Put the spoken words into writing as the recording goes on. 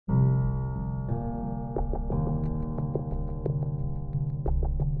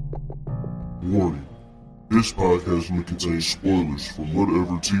Warning. This podcast may contain spoilers from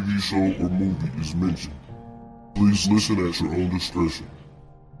whatever TV show or movie is mentioned. Please listen at your own discretion.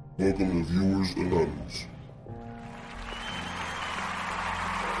 Welcome to Viewers Anonymous.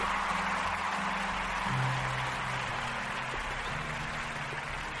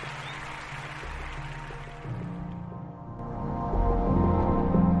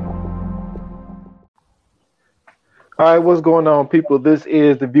 All right, what's going on, people? This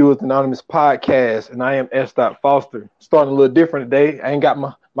is the Viewers Anonymous podcast, and I am S. Foster. Starting a little different today. I ain't got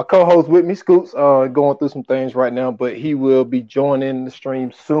my co-host with me, Scoots, going through some things right now, but he will be joining the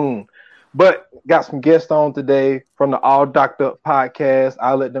stream soon. But got some guests on today from the All Docked Up podcast.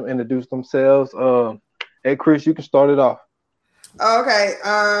 I'll let them introduce themselves. Hey, Chris, you can start it off. Okay.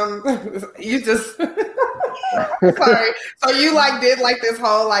 You just sorry. So you did this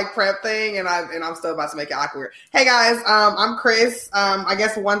whole prep thing, and I'm still about to make it awkward. Hey guys, I'm Chris. I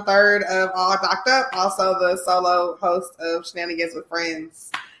guess 1/3 of All Docked Up, also the solo host of Shenanigans with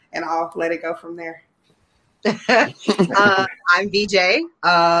Friends, and I'll let it go from there. I'm VJ.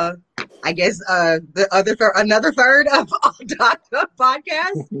 I guess another third of All Docked Up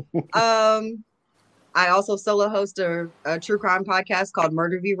podcast. I also solo host a true crime podcast called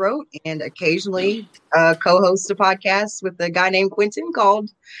Murder V Wrote, and occasionally co-host a podcast with a guy named Quentin called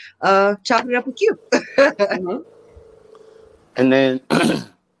Chopping It Up with Q. Mm-hmm. And then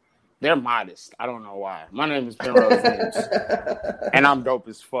they're modest. I don't know why. My name is Penrose James, and I'm dope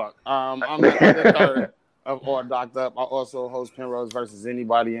as fuck. I'm the other third of All Docked Up. I also host Penrose versus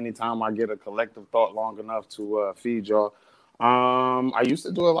Anybody anytime I get a collective thought long enough to feed y'all. I used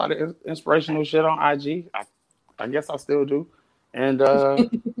to do a lot of inspirational shit on IG. I guess I still do. And I'm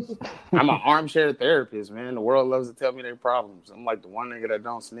an armchair therapist, man. The world loves to tell me their problems. I'm like the one nigga that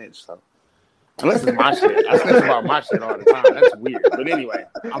don't snitch. So unless it's my shit. I snitch about my shit all the time. That's weird. But anyway,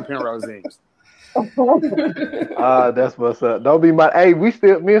 I'm Penrose James. That's what's up. Don't be my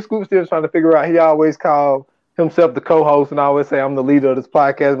me and Scoop still trying to figure out. He always called himself the co-host, and I always say I'm the leader of this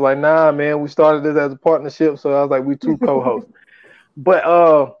podcast. Like, nah, man, we started this as a partnership, so I was like, we two co-hosts. But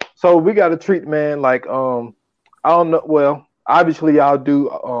so we got to treat, man, like I don't know. Well, obviously, y'all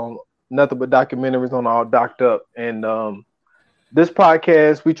do nothing but documentaries on All Docked Up, and this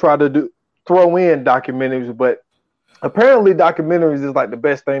podcast we try to throw in documentaries, but apparently documentaries is like the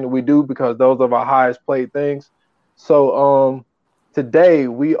best thing that we do because those are our highest played things. So today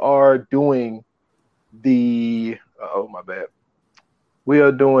we are doing we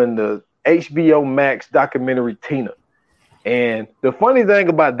are doing the HBO Max documentary Tina. And the funny thing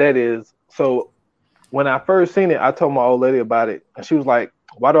about that is, so when I first seen it, I told my old lady about it, and she was like,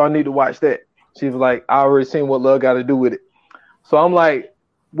 why do I need to watch that? She was like, I already seen what love got to do with it. So I'm like,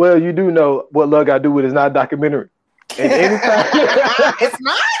 well, you do know what love got to do with it is not a documentary. And anytime it's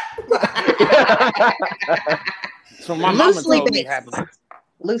not. So my mama told me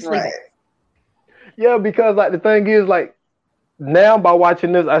Loosely. Right. Yeah, because the thing is, now by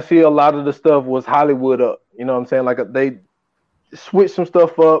watching this, I see a lot of the stuff was Hollywood up. You know what I'm saying? They switched some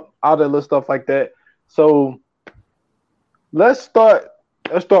stuff up, all that little stuff like that. So let's start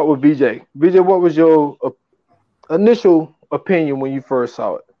with VJ. VJ, what was your initial opinion when you first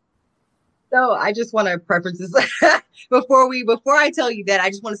saw it? So I just want to preface this before I tell you that, I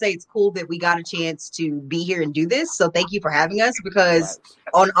just want to say it's cool that we got a chance to be here and do this. So thank you for having us, because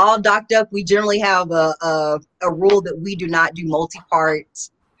on All Docked Up, we generally have a rule that we do not do multi-part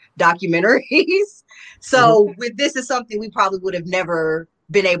documentaries. So with this is something we probably would have never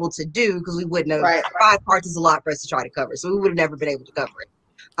been able to do because we wouldn't have. Right. 5 parts is a lot for us to try to cover, so we would have never been able to cover it.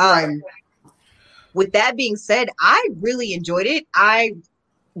 With that being said, I really enjoyed it.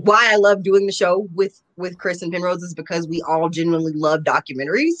 Why I love doing the show with Chris and Penrose is because we all genuinely love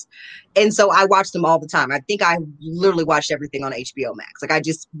documentaries. And so I watch them all the time. I think I literally watched everything on HBO Max. I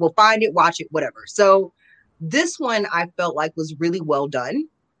just will find it, watch it, whatever. So this one I felt like was really well done.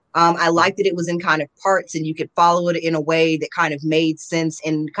 I liked that it was in kind of parts and you could follow it in a way that kind of made sense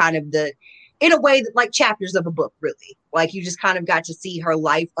in a way that like chapters of a book, really. Like you just kind of got to see her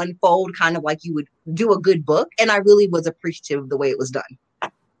life unfold kind of like you would do a good book. And I really was appreciative of the way it was done.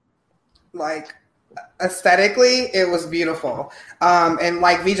 Aesthetically, it was beautiful. And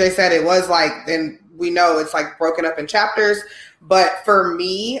like VJ said, it was and we know it's broken up in chapters. But for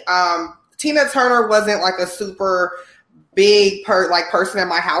me, Tina Turner wasn't a super big person in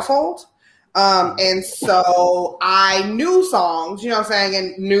my household. And so I knew songs, you know what I'm saying,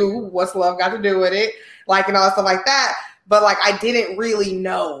 and knew What's Love Got to Do with It, and all stuff like that. But I didn't really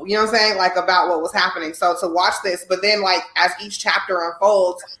know, you know what I'm saying, about what was happening. So to watch this, but then as each chapter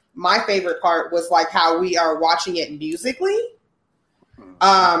unfolds, my favorite part was how we are watching it musically.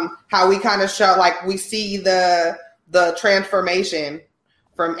 How we kind of show, like, we see the transformation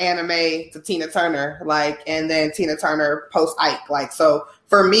from anime to Tina Turner, like, and then Tina Turner post Ike. Like, so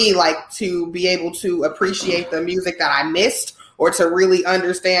for me, like, to be able to appreciate the music that I missed, or to really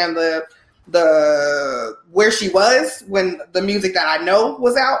understand the where she was when the music that I know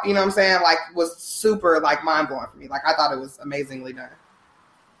was out, you know what I'm saying? Like, was super, like, mind blowing for me. Like, I thought it was amazingly done.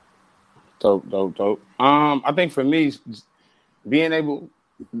 Dope. I think for me, being able,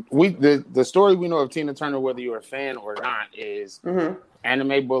 the story we know of Tina Turner, whether you're a fan or not, is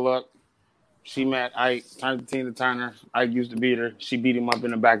Anime Bullock. She met Ike, turned to Tina Turner. Ike used to beat her. She beat him up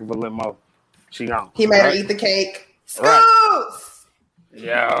in the back of a limo. She gone. He made her eat the cake. Scoots! Right.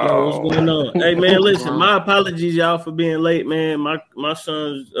 Yeah. Yo, what's going on? Hey man, listen, my apologies y'all for being late, man. My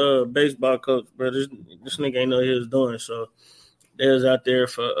son's baseball coach, bro. This nigga ain't know what he was doing, so they was out there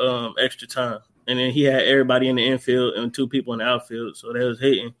for extra time. And then he had everybody in the infield and 2 people in the outfield, so they was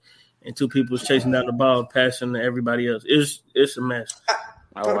hitting, and 2 people was chasing down the ball, passing to everybody else. It's a mess.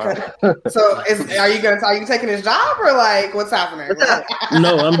 Okay. So are you taking his job, or like what's happening?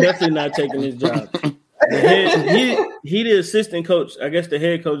 No, I'm definitely not taking his job. He the assistant coach. I guess the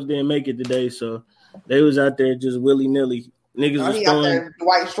head coach didn't make it today, so they was out there just willy-nilly. Niggas was throwing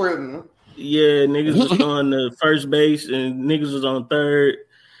Dwight Schrute. Yeah, niggas was on the first base and niggas was on third.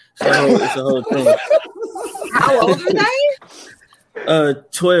 So it's a whole thing. How old are they?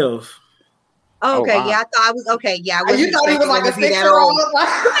 12. Oh, okay, wow. yeah, I thought I was okay. Yeah, I You thought he was like a 6-year-old?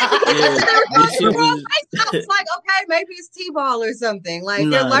 I was like, okay, maybe it's T-ball or something. Like,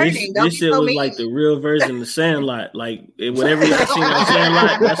 they're learning. This shit was like the real version of Sandlot. Like, whatever you seen on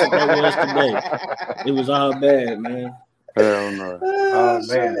Sandlot, that's what that was today. It was all bad, man. Hell no. Oh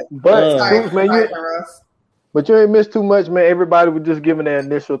man, but man, you ain't missed too much, man. Everybody was just giving their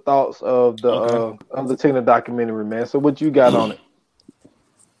initial thoughts of the Tina documentary, man. So what you got on it?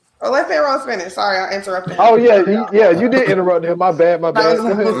 Oh, let Penrose finish. Sorry, I interrupted him. Oh yeah, you did interrupt him. My bad. My guy. It's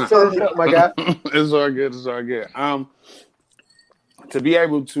all good. To be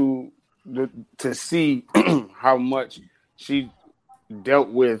able to see how much she dealt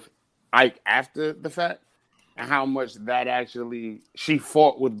with Ike after the fact, and how much that actually she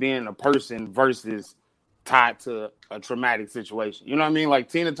fought with being a person versus tied to a traumatic situation. You know what I mean? Like,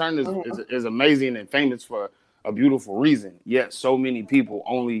 Tina Turner is amazing and famous for a beautiful reason. Yet so many people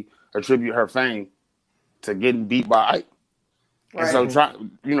only attribute her fame to getting beat by Ike. Right. And so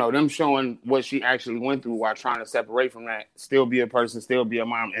them showing what she actually went through while trying to separate from that, still be a person, still be a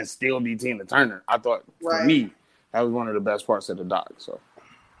mom, and still be Tina Turner. I thought for me, that was one of the best parts of the doc. So,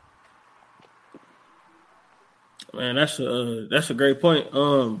 man, that's a great point.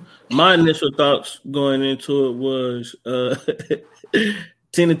 My initial thoughts going into it was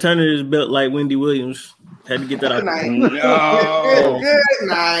Tina Turner is built like Wendy Williams. Had to get that out. No. Good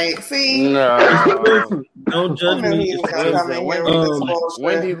night. See? No. Don't judge me.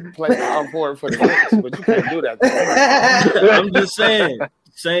 Wendy played all forward for the Knicks, but you can't do that. I'm just saying.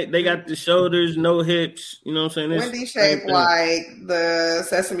 They got the shoulders, no hips. You know what I'm saying? Wendy shaped like the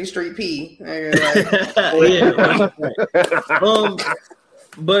Sesame Street pea. Yeah.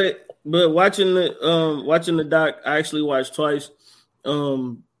 But watching the doc, I actually watched twice.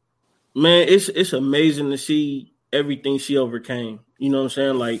 Man, it's amazing to see everything she overcame. You know what I'm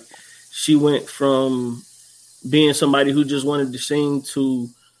saying? Like, she went from being somebody who just wanted to sing to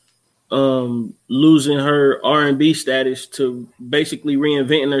losing her R&B status to basically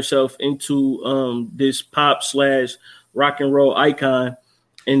reinventing herself into this pop / rock and roll icon.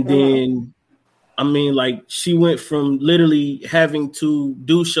 And then, I mean, like, she went from literally having to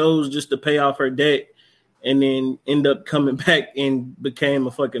do shows just to pay off her debt, and then end up coming back and became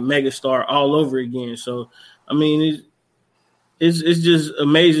a fucking megastar all over again. So, I mean, it's just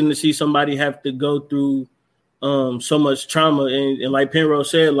amazing to see somebody have to go through so much trauma. And like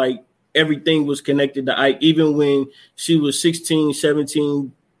Penrose said, like, everything was connected to Ike. Even when she was 16,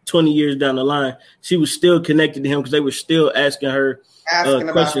 17, 20 years down the line, she was still connected to him because they were still asking her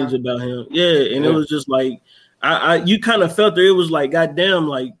questions about him. Yeah, and it was just like, you kind of felt her. It was like, goddamn,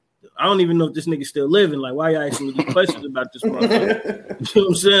 like, I don't even know if this nigga's still living. Like, why y'all asking me these questions about this motherfucker? You know what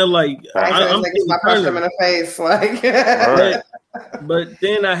I'm saying? Like, I'm I punched him in the face. Like, but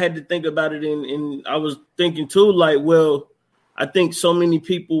then I had to think about it, and I was thinking too, like, well, I think so many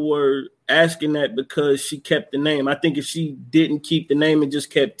people were asking that because she kept the name. I think if she didn't keep the name and just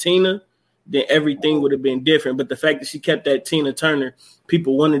kept Tina, then everything would have been different. But the fact that she kept that Tina Turner,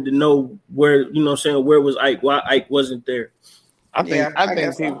 people wanted to know where, you know what I'm saying, where was Ike? Why Ike wasn't there? I think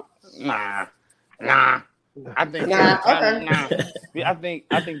people. Nah. I think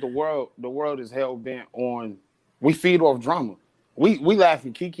I think the world is hell bent on, we feed off drama. we laugh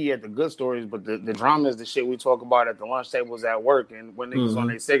and kiki at the good stories, but the drama is the shit we talk about at the lunch tables at work and when niggas on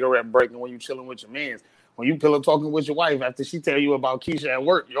their cigarette break and when you chilling with your mans. When you pillow talking with your wife after she tell you about Keisha at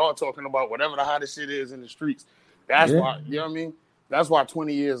work, y'all talking about whatever the hottest shit is in the streets. That's why, you know what I mean? That's why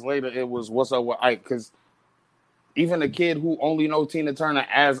 20 years later it was What's Up with Ike, because even a kid who only know Tina Turner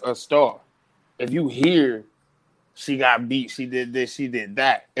as a star, if you hear she got beat, she did this, she did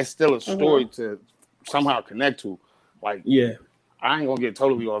that, it's still a story to somehow connect to. Like, I ain't gonna get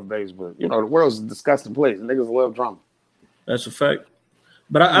totally off base, but you know, the world's a disgusting place. Niggas love drama. That's a fact.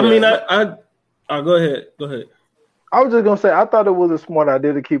 But I mean, go ahead. I was just gonna say I thought it was a smart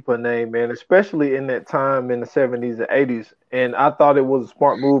idea to keep her name, man, especially in that time in the 70s and 80s. And I thought it was a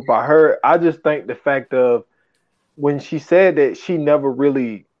smart move by her. I just think the fact of when she said that she never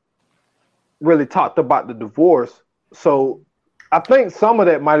really talked about the divorce. So I think some of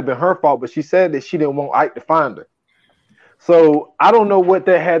that might have been her fault, but she said that she didn't want Ike to find her. So I don't know what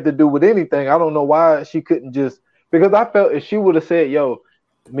that had to do with anything. I don't know why she couldn't just, because I felt if she would have said, yo,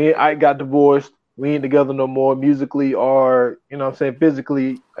 me and Ike got divorced, we ain't together no more musically or, you know what I'm saying,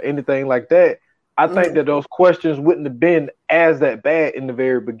 physically, anything like that, I think that those questions wouldn't have been as that bad in the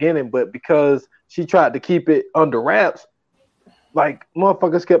very beginning. But because she tried to keep it under wraps, like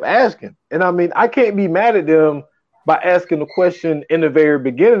motherfuckers kept asking. And I mean, I can't be mad at them by asking the question in the very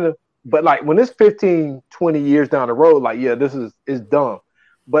beginning. But like when it's 15, 20 years down the road, like, yeah, this is dumb.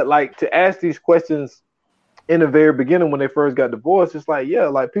 But like to ask these questions in the very beginning when they first got divorced, it's like, yeah,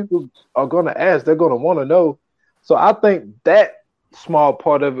 like people are going to ask, they're going to want to know. So I think that small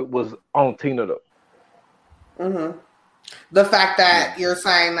part of it was on Tina though. The fact that you're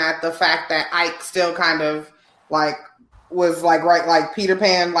saying that the fact that Ike still kind of like was like, right, like Peter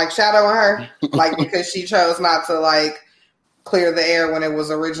Pan, like shadowing her, like because she chose not to like clear the air when it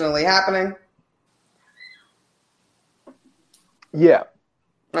was originally happening. Yeah.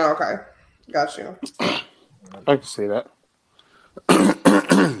 Oh, okay. Got you. I can see that.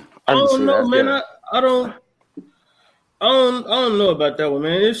 I don't know, man. Yeah. I don't know about that one,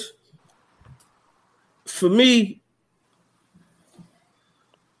 man. It's for me. I'm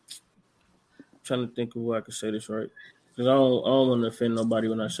trying to think of who I could say this right, because I don't want to offend nobody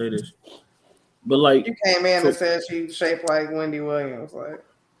when I say this. But like, you came in and said she shaped like Wendy Williams, like.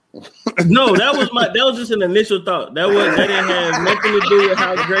 No, that was just an initial thought. That didn't have nothing to do with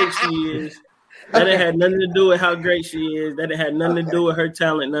how great she is. That didn't have nothing to do with how great she is. That didn't have nothing to do with her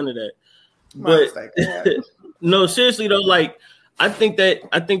talent. None of that. But no, seriously though, like I think that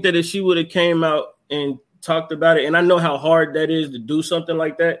if she would have came out and talked about it, and I know how hard that is to do something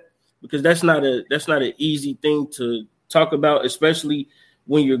like that, because that's not an easy thing to talk about, especially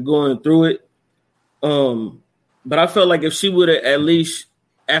when you're going through it. But I felt like if she would have at least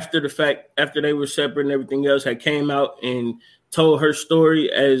after the fact, after they were separate and everything else, had came out and told her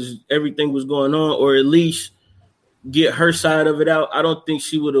story as everything was going on, or at least get her side of it out, I don't think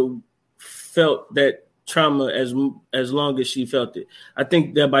she would have felt that trauma as long as she felt it. I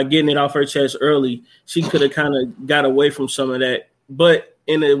think that by getting it off her chest early, she could have kind of got away from some of that. But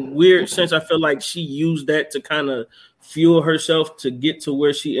in a weird sense, I feel like she used that to kind of fuel herself to get to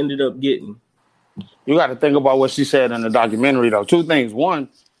where she ended up getting. You got to think about what she said in the documentary, though. Two things. One,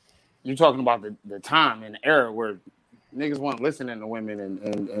 you're talking about the time and the era where niggas weren't listening to women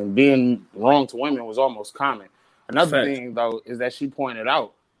and being wrong to women was almost common. Another thing, though, is that she pointed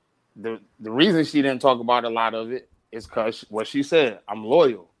out the reason she didn't talk about a lot of it is because what she said, I'm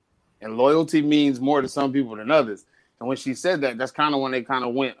loyal. And loyalty means more to some people than others. And when she said that, that's kind of when they kind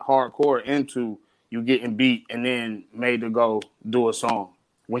of went hardcore into you getting beat and then made to go do a song.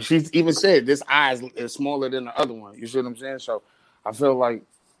 When she even said this eye is smaller than the other one. You see what I'm saying? So I feel like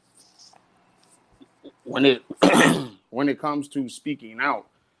when it comes to speaking out,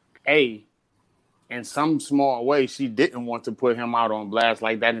 in some small way, she didn't want to put him out on blast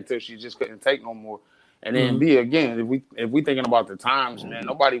like that until she just couldn't take no more. And then B, again, if we thinking about the times, man,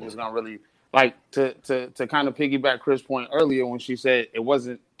 nobody was gonna really like to kind of piggyback Chris' point earlier when she said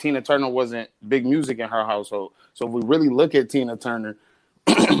Tina Turner wasn't big music in her household. So if we really look at Tina Turner,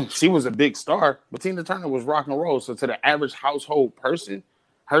 she was a big star, but Tina Turner was rock and roll. So to the average household person,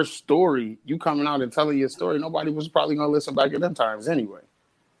 her story, you coming out and telling your story, nobody was probably gonna listen back at them times anyway.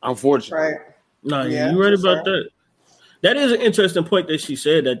 Unfortunately. Right. No, you're right about that. That is an interesting point that she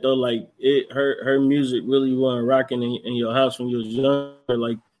said that though, like her music really wasn't rocking in your house when you was younger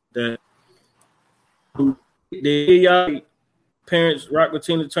like that. Did y'all parents rock with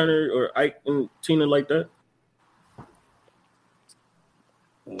Tina Turner or Ike and Tina like that?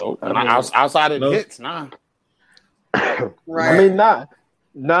 Nope. Outside of the hits, nah. Right. I mean, nah.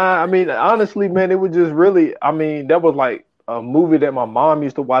 I mean, honestly, man, it was just really. I mean, that was like a movie that my mom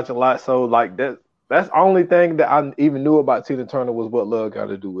used to watch a lot. So like that's the only thing that I even knew about Tina Turner was What Love Got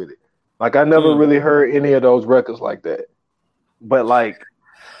to Do with It. Like I never really heard any of those records like that. But like,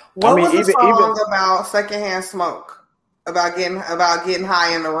 what was the song about secondhand smoke? About getting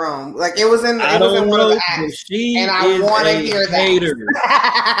high in the room, like it was in one of the acts, and I want to hear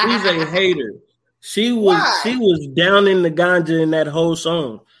that. She's a hater. She was down in the ganja in that whole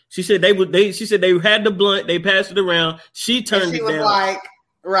song. She said she said they had the blunt, they passed it around. She turned it down. Like,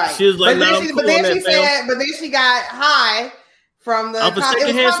 right. She was like, but then she got high from the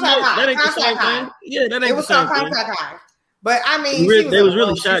secondhand smoke. That ain't the same thing. Yeah, that ain't the same thing. Contact high. But I mean, they was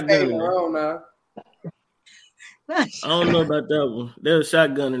really shotgunning. I don't know about that one. There was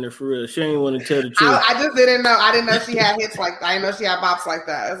shotgun in there for real. She ain't want to tell the truth. I just didn't know. I didn't know she had hits like that. I didn't know she had bops like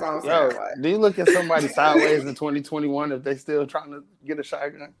that. That's all I'm saying. Do you look at somebody sideways in 2021 if they still trying to get a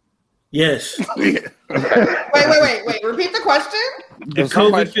shotgun? Yes. Wait. Repeat the question. The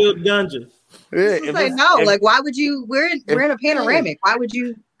COVID-filled ganja. Yeah, like why would you? We're in a panoramic. Why would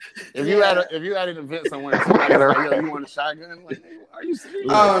you? If you had an event somewhere, somebody was like, "Yo, you want a shotgun?" Like, are you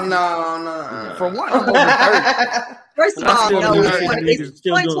serious? Oh no. For one, I'm over 30. First of all, no, it's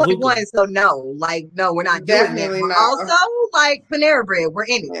 2021, so no, we're not doing that. Also, like Panera Bread, we're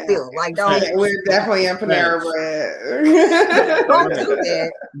in it still. Like, we're definitely in Panera Bread. Don't do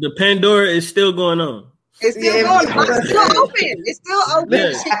that. The Pandora is still going on. It's still going on. It's still open. It's still open.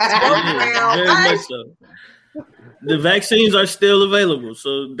 Very much so. The vaccines are still available,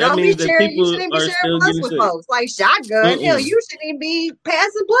 so that means that people are still getting sick. Folks. Like shotgun, hell, you shouldn't even be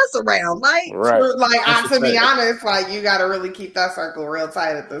passing blunts around. To be honest, like you got to really keep that circle real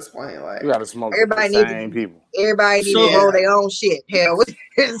tight at this point. Like you got to smoke everybody with the same people. Everybody needs to roll their own shit. Hell,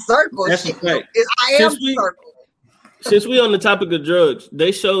 it's circle That's shit. I am circle. Since we on the topic of drugs,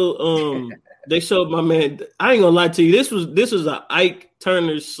 they showed my man. I ain't gonna lie to you. This was a Ike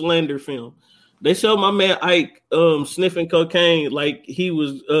Turner slander film. They showed my man Ike sniffing cocaine like he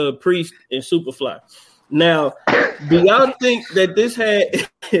was Priest in Superfly. Now, do y'all think that this had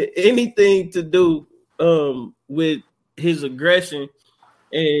anything to do with his aggression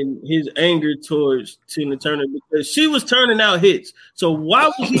and his anger towards Tina Turner? Because she was turning out hits. So why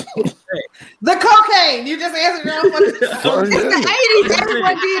was he that? The cocaine. You just answered your own question. In the 80s,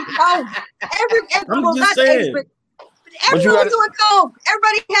 everyone did coke. I'm just saying. Everyone was doing coke.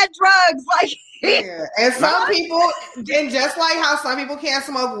 Everybody had drugs. Like, and some people, and just like how some people can't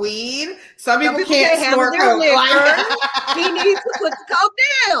smoke weed, some people can't snort coke. He needs to put the coke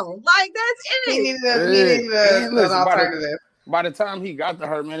down. Like that's it. He needed an alternative. By the time he got to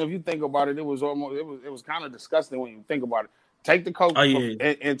her, man, if you think about it, it was kind of disgusting when you think about it. Take the coke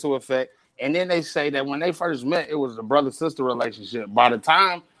into effect, and then they say that when they first met, it was a brother-sister relationship. By the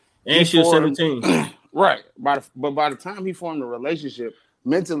time she was 17. Right. But by the time he formed a relationship,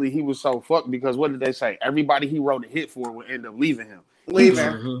 mentally he was so fucked because what did they say? Everybody he wrote a hit for would end up leaving him.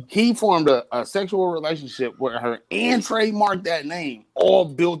 He formed a sexual relationship with her and trademarked that name, all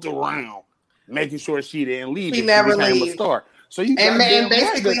built around making sure she didn't leave. He never became a star. So you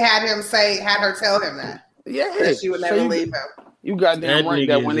basically had her tell him that. Yeah. That she would never leave him. You got damn right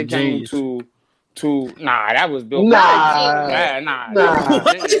that when it came to that was Bill. Nah.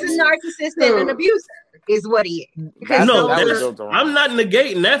 He's a narcissist and an abuser, is what he is. I'm not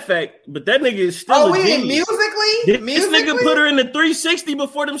negating that fact, but that nigga is still a genius. Musically? This nigga put her in the 360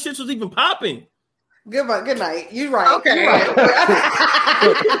 before them shits was even popping. Good night. You right. Okay. You're right.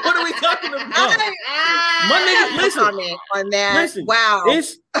 What are we talking about? My nigga, listen. On that. Listen, wow.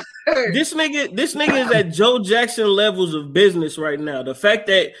 This nigga is at Joe Jackson levels of business right now. The fact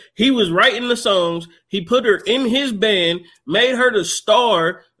that he was writing the songs, he put her in his band, made her the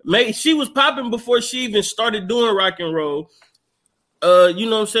star. She was popping before she even started doing rock and roll. You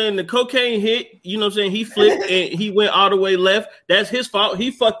know what I'm saying? The cocaine hit, you know what I'm saying? He flipped and he went all the way left. That's his fault.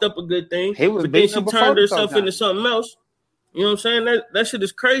 He fucked up a good thing. But then she turned herself into something else. You know what I'm saying? That shit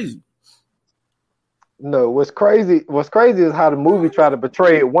is crazy. No, what's crazy is how the movie tried to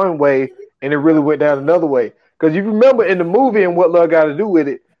portray it one way and it really went down another way. Because you remember in the movie and What Love Got to Do with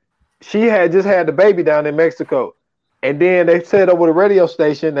It, she had just had the baby down in Mexico. And then they said over the radio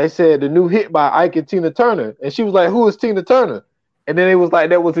station, they said the new hit by Ike and Tina Turner. And she was like, who is Tina Turner? And then it was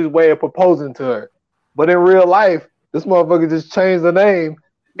like that was his way of proposing to her. But in real life, this motherfucker just changed the name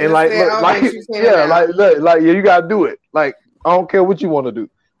and you gotta do it. Like, I don't care what you want to do.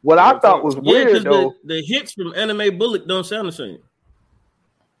 What I thought was weird though, the hits from Anime Bullet don't sound the same.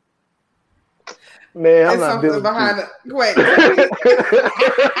 Man, I'm it's not something behind it. Wait.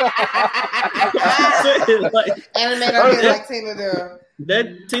 Anime don't get like Tina do.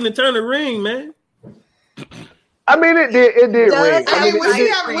 That Tina Turner ring, man. I mean, it did ring. I mean, would she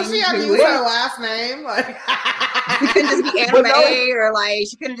have ring used to her last name? Like, she couldn't just be Anime, or like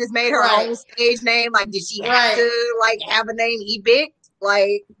she couldn't have just made her own stage name. Like, did she have to like have a name Ebix?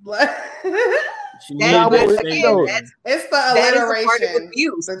 Like, it's the alliteration.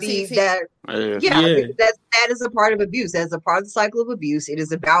 Abuse. The That is a part of abuse. That's a part of the cycle of abuse. It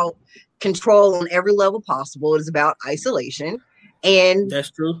is about control on every level possible. It is about isolation, and that's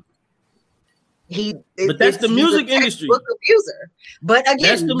true. But that's the music industry. Abuser. But again,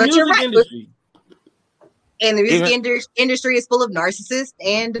 that's the music industry. And the music industry is full of narcissists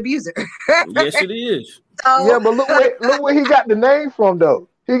and abusers. Yes, it is. So, yeah, but look where he got the name from, though.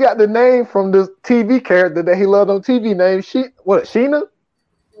 He got the name from the TV character that he loved on TV named Sheena?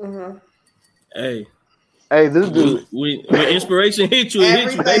 Mm-hmm. Hey, this dude. When inspiration hit you,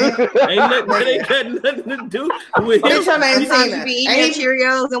 it hit you, baby. Ain't got nothing to do with him. Sometimes you be eating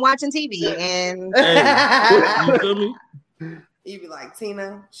Cheerios and watching TV, and you feel me? You be like,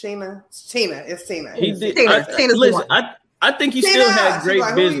 Tina, Sheena. It's Tina. He did. Listen, I think he still had great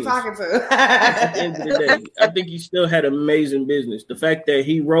business. Who are you talking to? At the end of the day, I think he still had amazing business. The fact that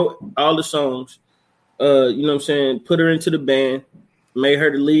he wrote all the songs, you know what I'm saying, put her into the band, made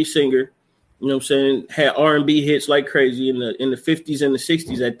her the lead singer, you know what I'm saying, had R&B hits like crazy in the 50s and the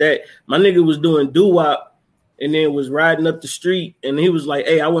 60s at that. My nigga was doing doo-wop and then was riding up the street, and he was like,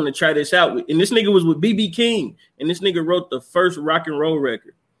 hey, I want to try this out. And this nigga was with B.B. King, and this nigga wrote the first rock and roll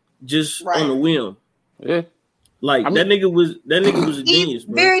record just on the whim. Yeah. Like, that nigga was a genius,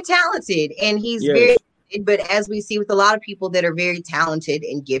 bro. Very talented, and he's very, but as we see with a lot of people that are very talented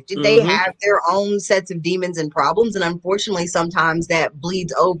and gifted, they have their own sets of demons and problems, and unfortunately, sometimes that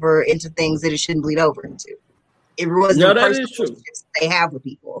bleeds over into things that it shouldn't bleed over into. It ruins the personal relationships they have with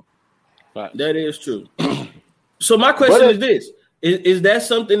people. That is true. So my question is this: is that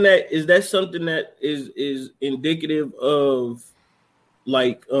something that is indicative of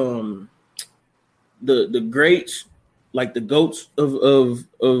like the greats, like the goats of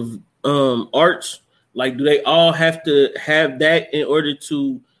arts? Like, do they all have to have that in order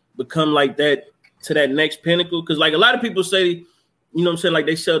to become like that to that next pinnacle? Because like a lot of people say, you know what I'm saying, like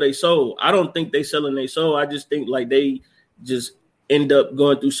they sell their soul. I don't think they selling their soul. I just think like they just end up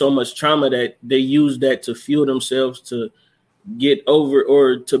going through so much trauma that they use that to fuel themselves to get over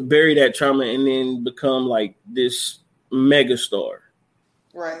or to bury that trauma and then become like this mega star.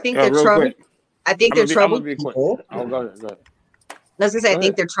 Right. I think they're troubled. I think they're troubled people. Oh, go ahead. As I say, I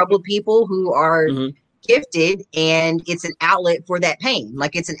think they're troubled people who are gifted, and it's an outlet for that pain.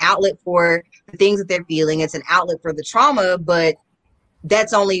 Like, it's an outlet for the things that they're feeling. It's an outlet for the trauma, but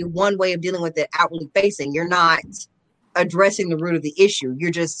that's only one way of dealing with it outwardly facing. You're not addressing the root of the issue.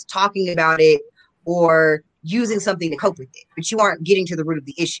 You're just talking about it or using something to cope with it, but you aren't getting to the root of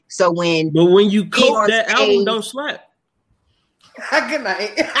the issue. So when you cope, that album don't slap. Good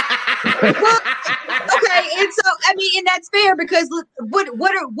night. Okay, and so I mean, and that's fair because look,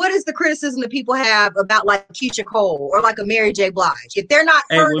 what is the criticism that people have about like Keisha Cole or like a Mary J. Blige? If they're not,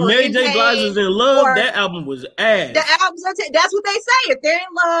 when Mary J. Blige was in love, that album was ass. The albums that's what they say. If they're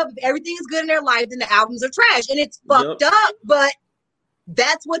in love, if everything is good in their life, then the albums are trash, and it's fucked up. But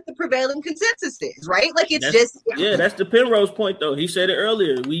that's what the prevailing consensus is, right? Like that's the Penrose point, though. He said it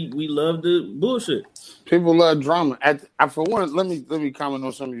earlier. We love the bullshit. People love drama. For one, let me comment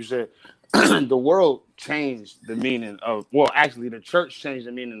on something you said. The world changed the meaning of, actually, the church changed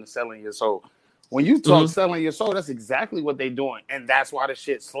the meaning of selling your soul. When you talk selling your soul, that's exactly what they're doing, and that's why the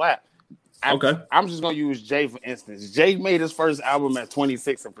shit slap. I'm just gonna use Jay for instance. Jay made his first album at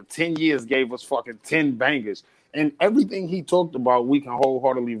 26, and for 10 years gave us fucking 10 bangers. And everything he talked about, we can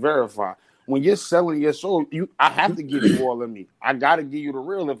wholeheartedly verify. When you're selling your soul, I have to give you all of me. I gotta give you the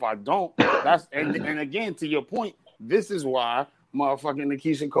real. If I don't, and again, to your point, this is why motherfucking the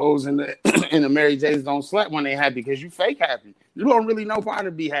Keisha Coles and the Mary J's don't slap when they happy, because you fake happy. You don't really know how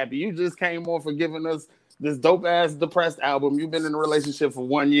to be happy. You just came on for giving us this dope ass depressed album. You've been in a relationship for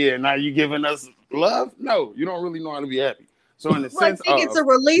 1 year, and now you giving us love? No, you don't really know how to be happy. So in the sense I think it's a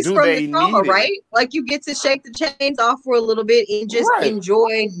release from the trauma, right? Like you get to shake the chains off for a little bit and just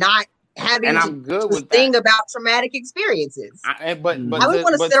enjoy not having to sing about traumatic experiences. But I wouldn't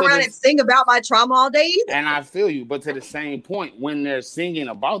want to sit around and sing about my trauma all day either. And I feel you, but to the same point, when they're singing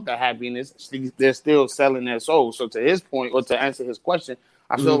about the happiness, they're still selling their soul. So to his point, or to answer his question,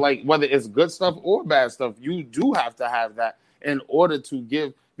 I feel like whether it's good stuff or bad stuff, you do have to have that in order to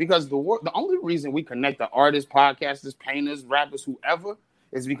give. Because the only reason we connect to artists, podcasters, painters, rappers, whoever,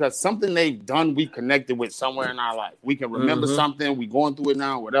 is because something they've done we connected with somewhere in our life. We can remember something, we going through it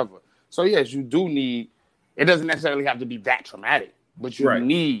now, whatever. So yes, you do need, it doesn't necessarily have to be that traumatic. but you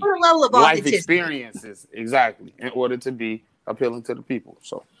need a level of life authenticity. experiences exactly in order to be appealing to the people.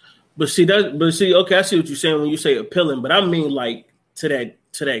 So, okay, I see what you're saying when you say appealing, but I mean like to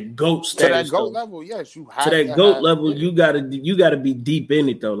that GOAT status. To that GOAT though. level, yes, you have to that GOAT level. You gotta be deep in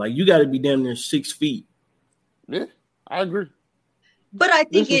it though. Like you gotta be down there 6 feet. Yeah, I agree. But I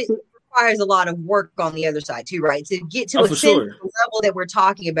think it requires a lot of work on the other side too, right? To get to the level that we're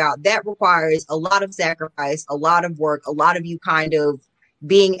talking about, that requires a lot of sacrifice, a lot of work, a lot of you kind of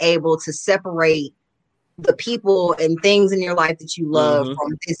being able to separate the people and things in your life that you love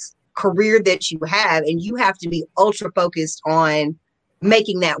from this career that you have, and you have to be ultra focused on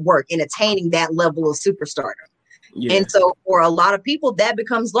making that work and attaining that level of superstardom. Yeah. And so for a lot of people that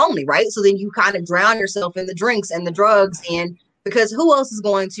becomes lonely, right? So then you kind of drown yourself in the drinks and the drugs, and because who else is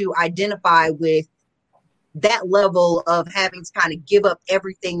going to identify with that level of having to kind of give up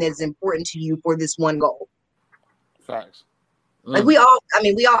everything that is important to you for this one goal? Facts. Like we all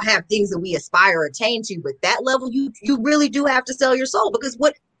have things that we aspire or attain to, but that level, you really do have to sell your soul, because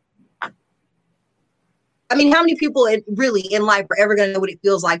how many people really in life are ever going to know what it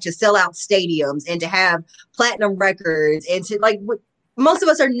feels like to sell out stadiums and to have platinum records and to most of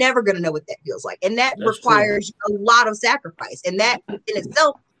us are never going to know what that feels like. And that requires a lot of sacrifice. And that in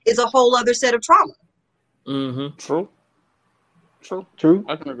itself is a whole other set of trauma. Mm-hmm. True.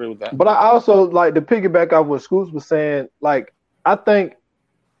 I can agree with that. But I also like to piggyback off what Scoops was saying. Like, I think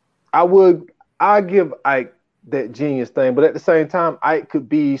I give Ike that genius thing, but at the same time, Ike could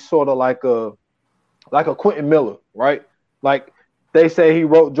be sort of like a Quentin Miller, right? Like they say he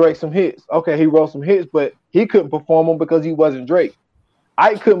wrote Drake some hits. Okay, he wrote some hits, but he couldn't perform them because he wasn't Drake.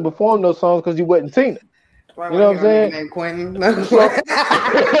 Ike couldn't perform those songs because he wasn't Tina. You know what I'm saying? Quentin. Neo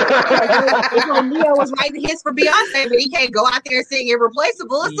was writing hits for Beyonce, but he can't go out there and sing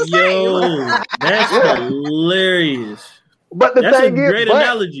Irreplaceable. It's the same. That's hilarious. But that's a great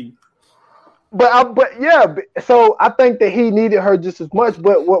analogy. So I think that he needed her just as much.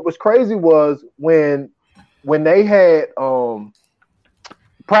 But what was crazy was when they had Proud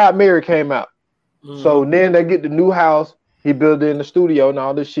Mary came out. So then they get the new house. He built it in the studio and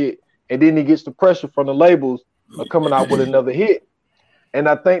all this shit. And then he gets the pressure from the labels of coming out with another hit. And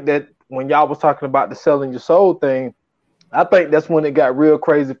I think that when y'all was talking about the selling your soul thing, I think that's when it got real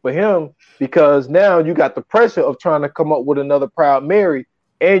crazy for him, because now you got the pressure of trying to come up with another Proud Mary,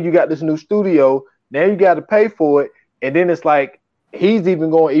 and you got this new studio. Now you got to pay for it. And then it's like he's even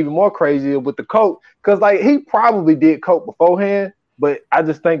going even more crazy with the coke, because like he probably did coke beforehand, but I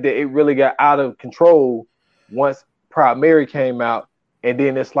just think that it really got out of control once Proud Mary came out. And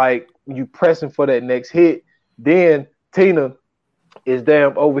then it's like you pressing for that next hit. Then Tina is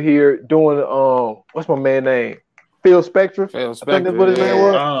over here doing what's my man name? Phil Spector. I think that's what his name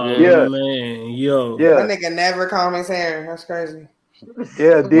was. Oh, man, yo. Yeah. That nigga never combed his hair. That's crazy.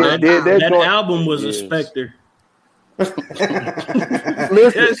 Yeah, that album was a Spectre. Listen,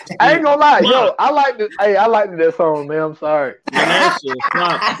 I ain't gonna lie, yo, I liked that song, man. I'm sorry. Man, that's a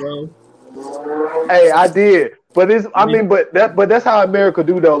flop, bro. Hey, I did. But but that's how America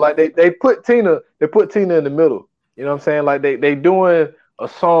do though. Like they put Tina in the middle. You know what I'm saying? Like they doing a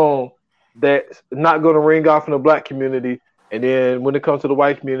song that's not gonna ring off in the black community, and then when it comes to the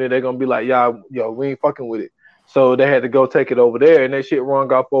white community, they're gonna be like, yo, we ain't fucking with it. So they had to go take it over there, and that shit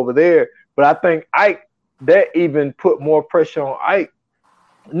rung off over there. But I think Ike, that even put more pressure on Ike.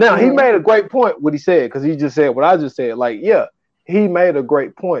 Now he made a great point what he said, because he just said what I just said. Like, yeah, he made a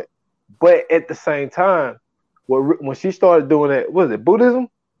great point, but at the same time, when she started doing that, was it Buddhism?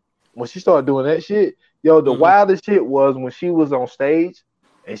 When she started doing that shit, the wildest shit was when she was on stage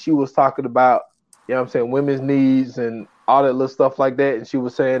and she was talking about, you know what I'm saying, women's needs and all that little stuff like that. And she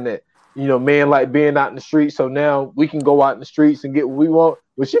was saying that, men like being out in the streets, so now we can go out in the streets and get what we want.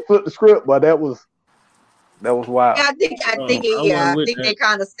 When she flipped the script, but that was wild. Yeah, I think they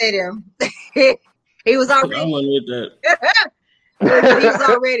kind of set him. He was already. I went with that. He was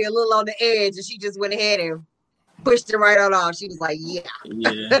already a little on the edge, and she just went ahead and pushed him right on off. She was like, "Yeah."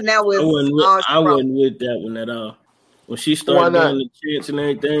 That was. I wasn't with that one at all. When she started doing the chants and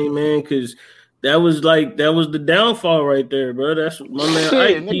everything, man, because that was the downfall right there, bro. That's my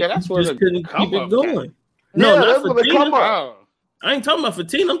man. That's where just couldn't keep it going. No, not for Tina. I ain't talking about for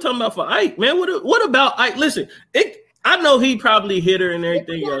Tina. I'm talking about for Ike, man. What about Ike? Listen, I know he probably hit her and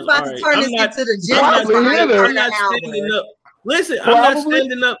everything else. About to turn this into the I'm not standing up. Listen, I'm not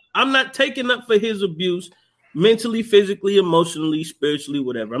standing up. I'm not taking up for his abuse, mentally, physically, emotionally, spiritually,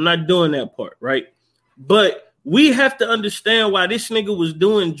 whatever. I'm not doing that part, right? But we have to understand why this nigga was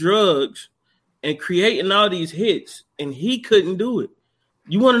doing drugs and creating all these hits, and he couldn't do it.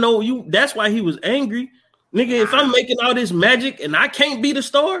 You want to know? That's why he was angry. Nigga, if I'm making all this magic and I can't be the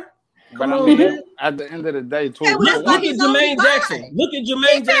star, But come I on, mean, man. at the end of the day, too. Yeah, well, Look at He's only Jermaine Jackson. fine. Look at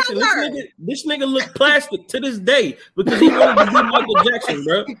Jermaine He Jackson. found her. This nigga look plastic to this day because he wanted to be Michael Jackson,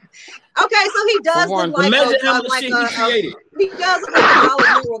 bro. Okay, so he does For one, look like Imagine how a, much like shit he created. he does look like a Dollar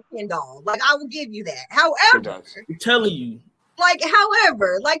General Ken doll. Like I will give you that. He However, does. I'm telling you.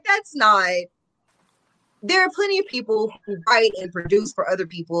 like that's not. There are plenty of people who write and produce for other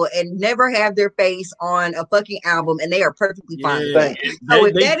people and never have their face on a fucking album, and they are perfectly fine. Yeah, Thank you. So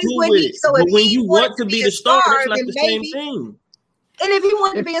if they that is cool what with he, it. so But if when he you wanted want to be the star, it's not then the same maybe. thing. And if he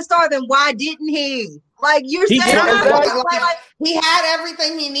wanted to be a star, then why didn't he? Like you're He saying, tried. like, He had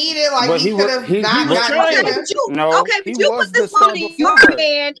everything he needed. Like But he he could was- have he not was gotten trying. to okay, him. but you, No, okay, but he you was put the this star on your before her.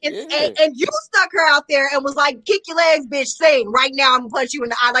 man Yeah. and you stuck her out there and was like, kick your legs, bitch, sing. Right now, I'm gonna punch you in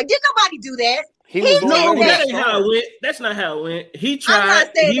the eye. Like, didn't nobody do that? He He was did No, already that. that a ain't how star. it went. That's not how it went. He I'm tried. not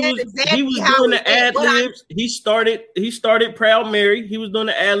saying He that's was exactly how doing it the went, ad but I- libs. He started Proud Mary. He was doing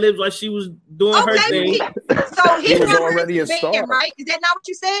the ad libs like she was doing her Okay, thing. so he He was brought her already into a this star. band, right? Is that not what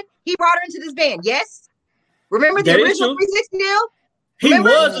you said? He brought her into this band, yes? Remember the That is original true. 360 deal? He Remember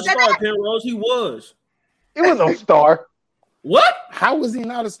was he a said star, that? Penrose. He was. He was no star. What? How was he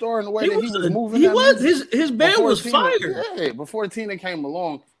not a star in the way He that he was was. moving? He that was. music? His band Before was Tina- fire. Yeah, before Tina came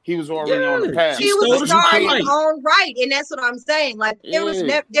along, he was already on the Yeah. path. He He stole was the a star in spotlight. his own right, and that's what I'm saying. Like there was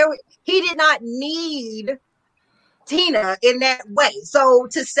Yeah. never he did not need Tina in that way. So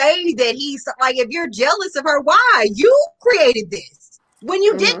to say that he's like, if you're jealous of her, why? You created this when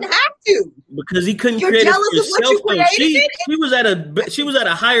you didn't have to. Because he couldn't You're create it jealous for of what you himself. Though. created? She was at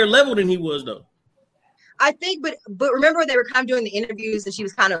a higher level than he was though. I think, but remember they were kind of doing the interviews, and she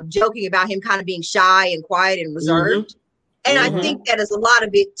was kind of joking about him kind of being shy and quiet and reserved. And I think that is a lot of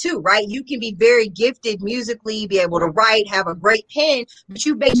it too, right? You can be very gifted musically, be able to write, have a great pen, but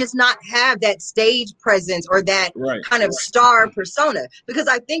you may just not have that stage presence or that Right. kind of star persona. Because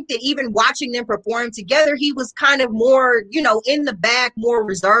I think that even watching them perform together, he was kind of more, in the back, more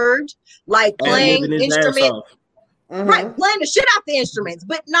reserved, like playing Living his ass instruments. off. Right, playing the shit out the instruments,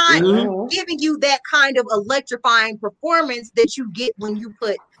 but not Mhm. giving you that kind of electrifying performance that you get when you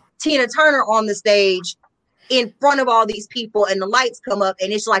put Tina Turner on the stage in front of all these people and the lights come up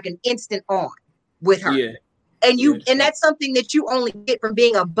and it's like an instant on with her. Yeah. And that's something that you only get from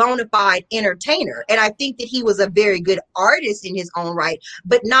being a bona fide entertainer. And I think that he was a very good artist in his own right,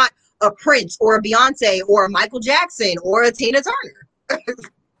 but not a Prince or a Beyonce or a Michael Jackson or a Tina Turner.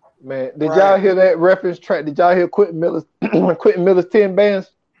 Man, did y'all hear that reference track? Did y'all hear Quentin Miller's 10 bands?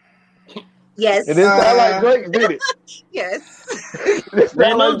 Yes. It didn't sound like Drake, did it? Yes. It sound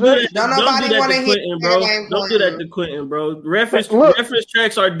Man, like don't do Drake. that. Don't Don't nobody do that wanna to hear Quentin, that bro. name Don't for do that you. to Quentin, bro. Reference Look.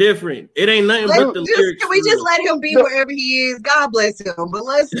 tracks are different. It ain't nothing but the lyrics. Can we for just real. let him be No. wherever he is? God bless him. But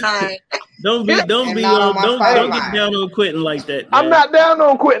let's not. Don't And be not on my don't spotlight. get down on Quentin like that. I'm man. not down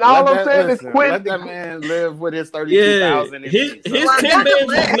on Quentin. All I'm saying is Let Quentin. that man live with his Yeah, 32,000. his Well, 10 bands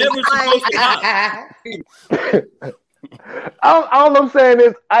was nonetheless, never supposed to pop. All I'm saying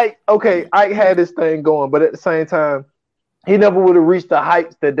is Ike had this thing going, but at the same time, he never would have reached the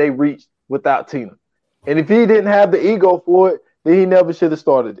heights that they reached without Tina. And if he didn't have the ego for it, then he never should have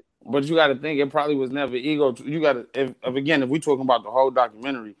started it. But you got to think it probably was never ego. You got to, if we talking about the whole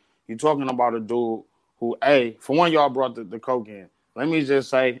documentary, you're talking about a dude who, for one, y'all brought the coke in. Let me just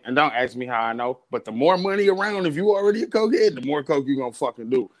say, and don't ask me how I know, but the more money around, if you already a cokehead, the more coke you gonna fucking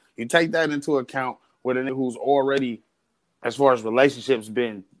do. You take that into account with a nigga who's already, as far as relationships,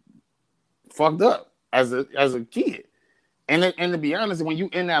 been fucked up as a kid. And to be honest, when you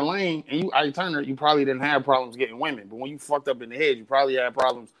in that lane and you Ike Turner, you probably didn't have problems getting women. But when you fucked up in the head, you probably had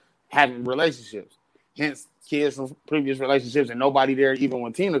problems having relationships. Hence, kids from previous relationships and nobody there even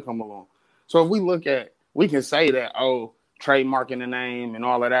when Tina come along. So if we can say that, trademarking the name and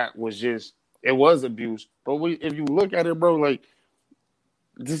all of that it was abuse. But if you look at it, bro, like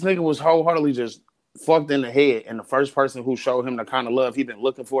this nigga was wholeheartedly just fucked in the head. And the first person who showed him the kind of love he'd been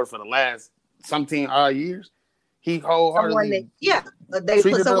looking for the last 17 odd years, he wholeheartedly they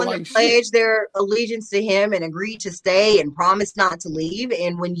treated put her someone like that shit. pledged their allegiance to him and agreed to stay and promised not to leave.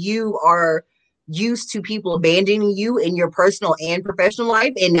 And when you are used to people abandoning you in your personal and professional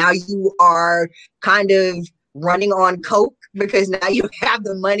life, and now you are kind of running on coke because now you have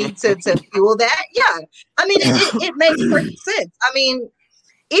the money to fuel that. Yeah. I mean, it makes perfect sense.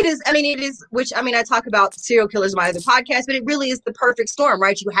 It is, which I talk about serial killers in my other podcast, but it really is the perfect storm,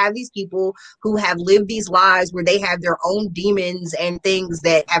 right? You have these people who have lived these lives where they have their own demons and things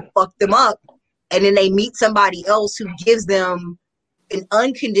that have fucked them up. And then they meet somebody else who gives them an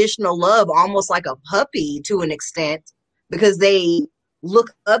unconditional love, almost like a puppy to an extent, because they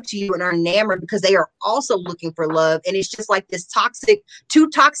look up to you and are enamored because they are also looking for love. And it's just like this two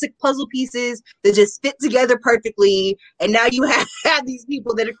toxic puzzle pieces that just fit together perfectly. And now you have these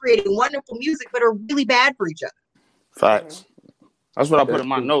people that are creating wonderful music, but are really bad for each other. Facts. That's what I put in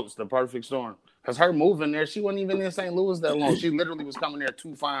my notes, the perfect storm. Because her moving there, she wasn't even in St. Louis that long. She literally was coming there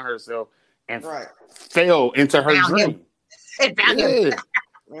to find herself and fell into her dream. And found him.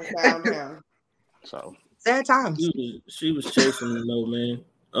 Found him. So sad times. She was chasing him though, man.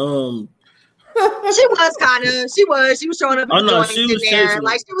 She was showing up. Oh no, she was chasing.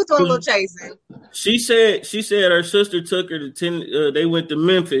 Like she was doing a little chasing. She said her sister took her to they went to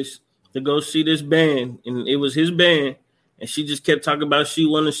Memphis to go see this band, and it was his band, and she just kept talking about she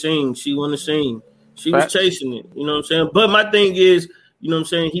want to sing. She was chasing it, you know what I'm saying? But my thing is, you know what I'm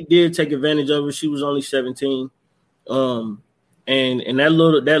saying, he did take advantage of her. She was only 17. And that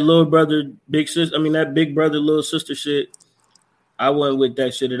little brother, big sister, that big brother, little sister shit, I wasn't with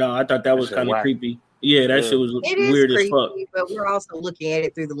that shit at all. I thought that was kind of creepy. Yeah, that shit was weird as fuck. But we're also looking at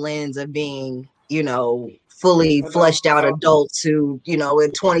it through the lens of being, fully fleshed out adults who, in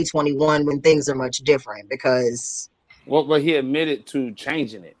 2021 when things are much different because. Well, but he admitted to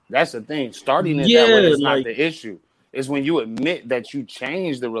changing it. That's the thing. Starting it that way is not the issue. It's when you admit that you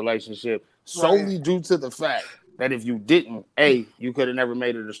changed the relationship solely due to the fact that if you didn't, A, you could have never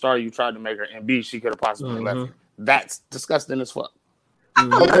made her the star you tried to make her, and B, she could have possibly left you. That's disgusting as fuck. I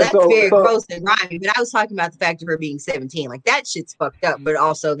know that's very gross and grimy, but I was talking about the fact of her being 17. Like, that shit's fucked up, but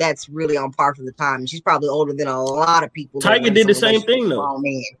also that's really on par for the time. She's probably older than a lot of people. Tiger did the same thing, though. Oh,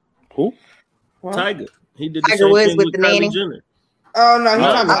 man. Who? What? Tiger. He did the Tiger same Woods thing with the nanny. Oh, no, he's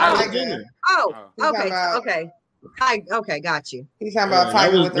talking about Tiger. Okay, got you. He's talking about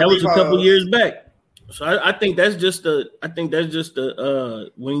Tiger with the that was a couple years back. So I think that's just when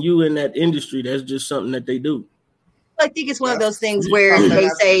you in that industry, that's just something that they do. I think it's one of those things where they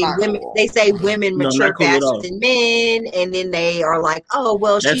say women mature faster than men, and then they are like, oh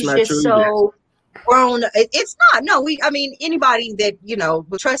well, she's just so grown. It's not. No, anybody that will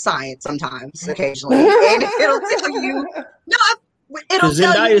trust science sometimes, occasionally, and it'll tell you. No, it'll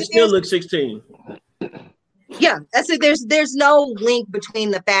tell Zendaya you still looks 16. Yeah, that's it. There's no link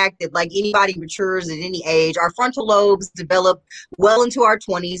between the fact that like anybody matures at any age. Our frontal lobes develop well into our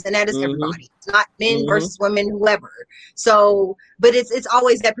 20s, and that is everybody. It's not men versus women, whoever. So, but it's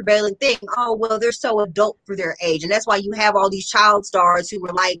always that prevailing thing. Oh well, they're so adult for their age, and that's why you have all these child stars who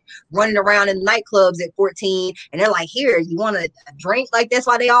were like running around in nightclubs at 14, and they're like, "Here, you want a drink?" Like that's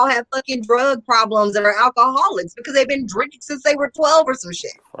why they all have fucking drug problems and are alcoholics because they've been drinking since they were 12 or some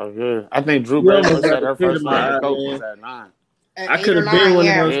shit. Oh, good. I think Drew Barrymore said her first line of coke was at 9. I could have been one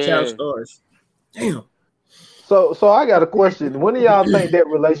of those child stars. Damn. So I got a question. When do y'all think that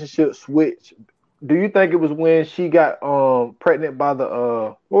relationship switched? Do you think it was when she got pregnant by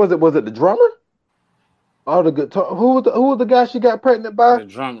the what was it? Was it the drummer? Oh, the guitar. Who was the guy she got pregnant by? The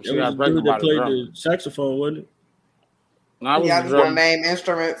drummer. She it got was the dude pregnant by that the played drummer. the saxophone, wasn't it? No, I just want to name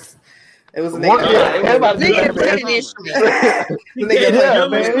instruments. It was a nigga. Nigga played an instrument. Yeah,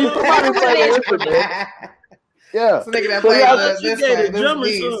 man. Somebody played an instrument. Yeah. So nigga that played this drummer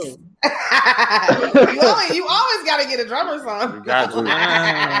piece. song. You always got to get a drummer song. You got to.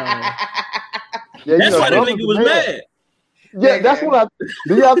 Yeah, that's why the nigga was mad. Yeah, that's what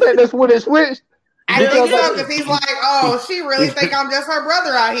do y'all think that's when it switched? I think so, because he's like, oh, she really think I'm just her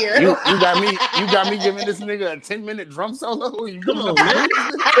brother out here. You got me giving this nigga a 10-minute drum solo. Come on, man.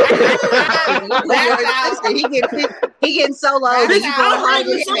 he getting solo.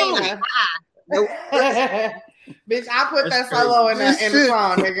 Bitch, I put that solo in the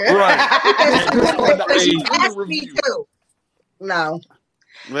song, nigga. Right. Me too. No.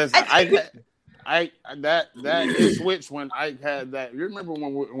 Listen, that is switched when Ike had that. You remember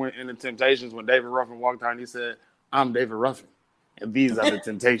when in the Temptations when David Ruffin walked out and he said, "I'm David Ruffin, and these are the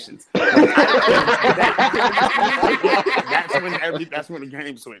Temptations." That's when the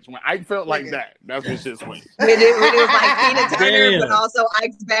game switched. When Ike felt like that, that's when shit switched. When it was like Tina Turner, but also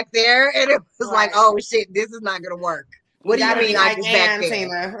Ike's back there, and it was like, oh shit, this is not gonna work. What do you mean Ike is back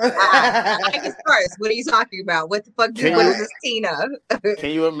there? Ike is first. What are you talking about? What the fuck? What is this Tina? Can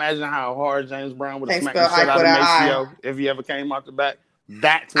you imagine how hard James Brown would have smacked the shit out of Maceo if he ever came out the back?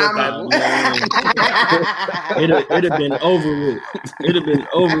 That's what it'd have been over with. It'd have been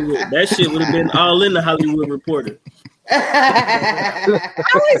over with. That shit would have been all in the Hollywood Reporter. I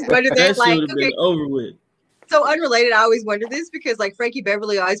always wondered that like, shit would have been over with. So unrelated, I always wonder this because like Frankie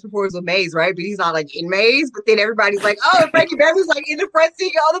Beverly always performs with Maze, right? But he's not like in Maze. But then everybody's like, oh, Frankie Beverly's like in the front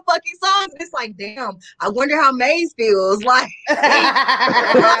singing all the fucking songs. And it's like, damn, I wonder how Maze feels. Like,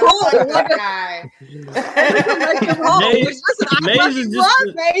 Maze is just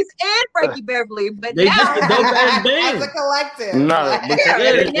Maze and Frankie Beverly, but they now just a dope ass band. As a collective. No, Like,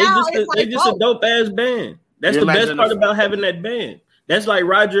 but They just a dope ass band. That's the best part about having that band. That's like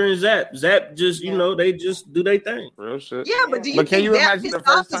Roger and Zap. Zap just, you know, they just do their thing. Real shit. yeah, but do you But can think you that imagine the pissed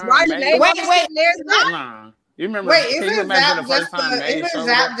first off is time Roger Maze- name? Wait, There's not. Nah. You remember? wait, can you isn't imagine Zap the first time Maze isn't showed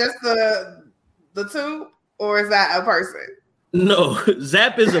Zap up? just the two, or is that a person? No,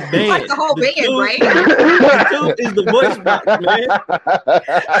 Zap is a band. Like the whole band, Tube- right? The Tube is the voice box, man.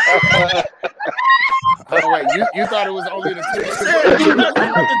 Oh wait, you thought it was only the two?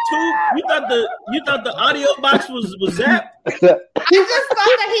 You thought the audio box was Zap? I just thought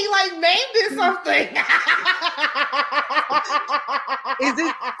that he like named it something. Is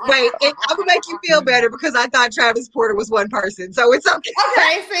it? Wait, I'm gonna make you feel better because I thought Travis Porter was one person, so it's okay.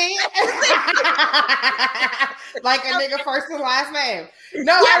 Okay, see, like a nigga first and last name.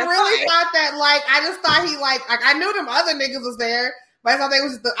 No, Yeah, I really fine. thought that. Like, I just thought he like I knew them other niggas was there, but I thought they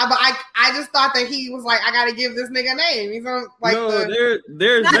was. But I just thought that he was like, I gotta give this nigga a name. He's on like No, the.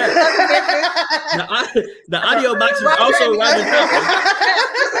 there's Not Zap. The audio box is Roger also and Roger Troutman.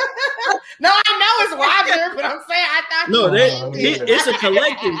 No, I know it's Roger, but I'm saying I thought. No, he named it. it's a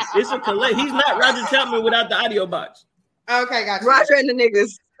collective. It's a collective. He's not Roger Troutman without the audio box. Okay, gotcha. Roger and the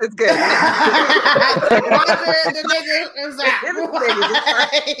niggas. It's good. Roger, the nigga, and Zach.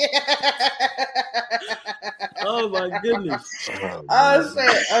 Oh my goodness. Oh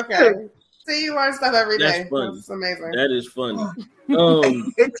shit. Okay. See, you learn stuff every That's day. funny. That's amazing. That is funny. Oh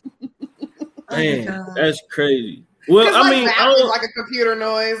Man, my God. that's crazy. Well, Because I like mean, Zach I is don't, like a computer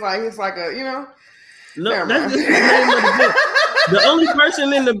noise. Like it's like a, you know. no, Never that's mind. just the name of the band. The only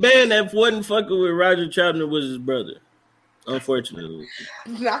person in the band that wasn't fucking with Roger Troutman was his brother. Unfortunately,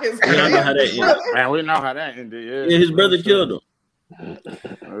 Not his y'all know how that ended. Man, we know how that ended. Yeah, Yeah, his brother killed him.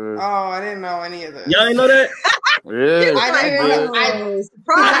 Oh, I didn't know any of this. Y'all ain't know that? Yeah, I didn't know. I'm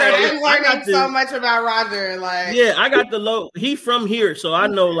I got learning the- so much about Roger. Like, Yeah, I got the low. He from here, so I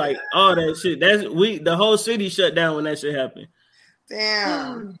know like all that shit. The whole city shut down when that shit happened.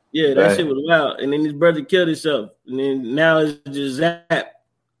 damn. Yeah, that Right. shit was wild. And then his brother killed himself. And then now it's just Zap.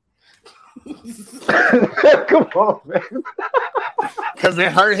 Come on, man. because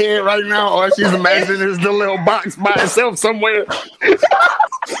in her head right now, all she's imagining is the little box by itself somewhere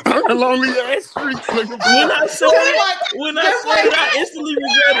on a lonely ass street. When I said it, I instantly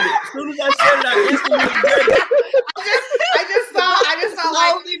regretted it. As soon as I said it, I instantly regretted it. I just saw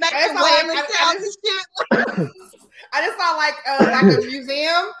like Slowly back I to saw, whale like, and sounds and shit. I just saw like a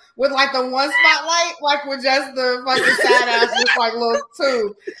museum with like the one spotlight, like with just the fucking sad ass, just like little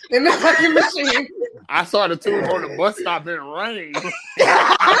tube in the fucking machine. I saw the tube on the bus stop in rain. Looking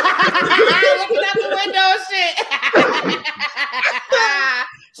out the window and shit.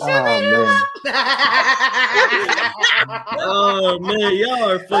 Oh man. Oh man, y'all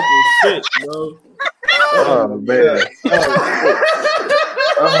are fucking sick, bro. Oh man.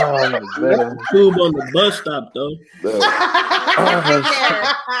 Oh man. Tube on the bus stop though.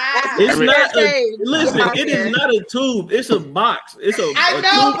 It's not a, listen, it is not a tube, it's a box. It's a I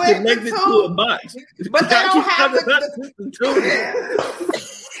know, tube but the connected to a tube- box. but they don't have the tube.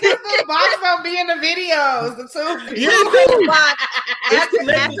 The box don't be in the videos. The tube. Yeah, After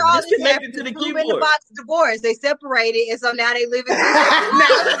all it's this connected happened, to the the tube and the keyboard. box divorced. They separated, and so now they live in.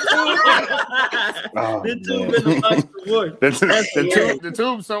 Oh, The tube man. and the box divorce. The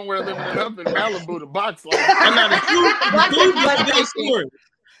tube somewhere living it up in Malibu. The box like I'm not the tube is still Box touring.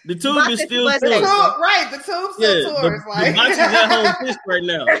 The tube is still is The touring. tube, right? The tube still Yeah, tours. the Like box is at home pissed right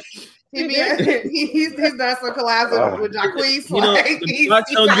now. he's done some collabs with Jacquees. You know, Like, the box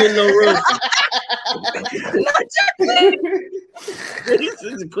don't get no room. This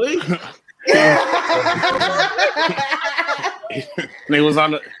is a queen. they was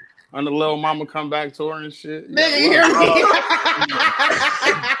on the Lil Mama Comeback tour and shit. Nigga, you hear me?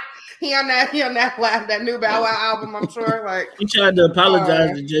 He on that new Bow Wow album, I'm sure. Like, He tried to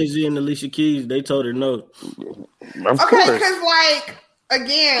apologize to Jay-Z and Alicia Keys. They told her no. Of okay, course. because like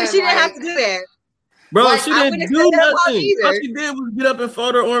again, She didn't like, have to do that. Bro, Like, she I didn't wouldn't do have said that about nothing. either. All she did was get up and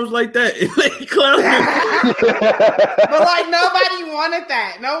fold her arms like that. Like, clown her. but like nobody wanted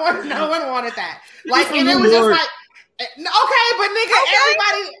that. No one wanted that. Like, and it was just like. Okay, but nigga,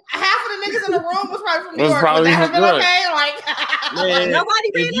 everybody, half of the niggas in the room was probably from New Was York. probably Would that have been from okay? Like, Man, Nobody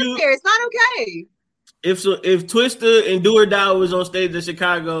if being you- up there. It's not okay. if Twista and Do or Die was on stage in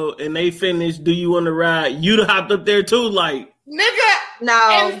Chicago and they finished Do You Want to Ride, you'd have hopped up there too, like nigga. No,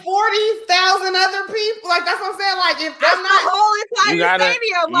 and 40,000 other people. Like that's what I'm saying. Like if that's I'm the not, whole entire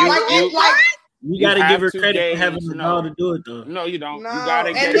stadium. You gotta have give her to credit gauge, for having the ball to do it though. No, you don't. No. You gotta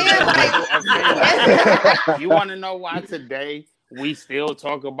And get then, it. You want to know why today we still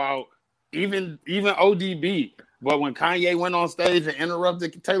talk about even ODB? But when Kanye went on stage and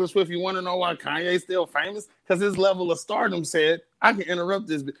interrupted Taylor Swift, you want to know why Kanye's still famous? Because his level of stardom said, I can interrupt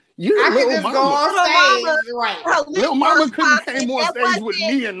this. You I can little just mama. go on stage, right? Little mama couldn't came on stage with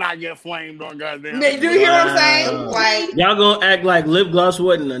me and not get flamed on goddamn. Do you hear what I'm saying? Like y'all gonna act like Lip Gloss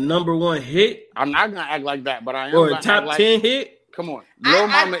wasn't a number one hit? I'm not gonna act like that, but I am. Or a top 10 hit? Come on, Lil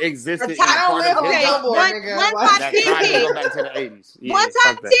Mama existed in part of okay, one top 10 hit. Go back to the 80s. Yeah, one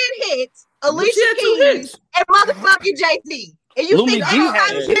top 10 hits. Alicia Keys and motherfucking Jay-Z. And you Lumi think G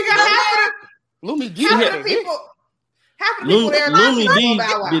had it. Lumi G half had the a people, hit. half the people there Lumi D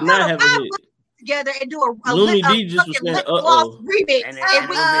did not have a hit. Together and do a Lumi D just was saying, remix. And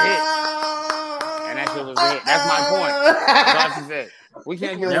that shit was a hit. That's my point. That's what she said. We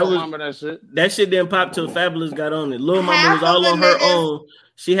can't give Lil Mama that shit. That shit didn't pop till Fabulous got on it. Lil Mama was all on her own.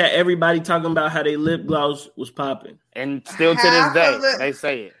 She had everybody talking about how they lip gloss was popping. And still to this day, they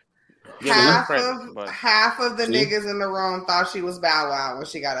say it. Half of the niggas in the room thought she was Bow Wow when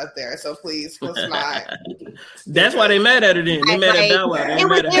she got up there. So please, let's not. That's why they mad at her then. They mad at Bow Wow.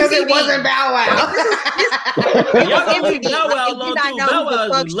 Because it wasn't Bow Wow. Y'all gonna leave Bow Wow alone too. Bow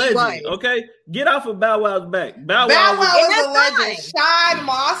Wow is a legend, okay? Get off of Bow Wow's back. Bow Wow is a legend. Shad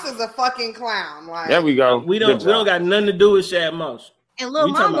Moss is a fucking clown. Like, there we go. We don't got nothing to do with Shad Moss. And Lil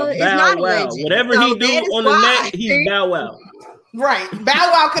Mama is not a legend. Whatever he do on the net, he's Bow Wow. Right.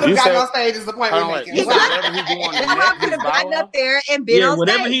 Bow Wow could have gotten on stage is the point we're making. Whatever he do on the net, could have gotten up there and been on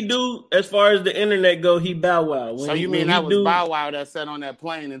whatever stage. he do as far as the internet go, he Bow Wow. So you mean that was Bow Wow that sat on that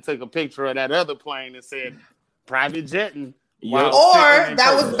plane and took a picture of that other plane and said private jetting? Yep. Or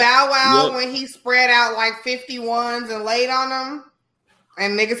that was Bow Wow when he spread out like 51s and laid on them.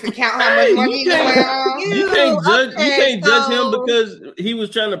 And niggas can count how much money he went on. You can't judge him because he was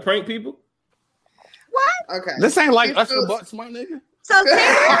trying to prank people. What? Okay. This ain't like Usher Butts, my nigga. So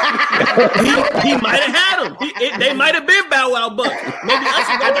he might have had them. They might have been Bow Wow Butts. Maybe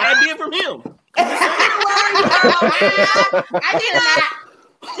Usher got the idea from him. I did not.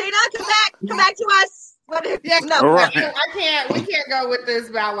 Tina, come back to us. Yeah, no, right. We can't go with this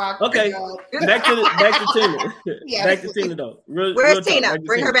Bow Wow. Okay, back to Tina. Yes. Back to Tina though. Where's Tina?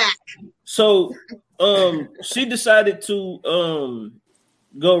 Bring her back. So, she decided to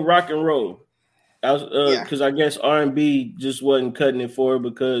go rock and roll. Because I guess R&B just wasn't cutting it for her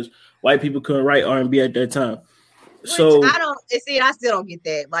because white people couldn't write R&B at that time. So I still don't get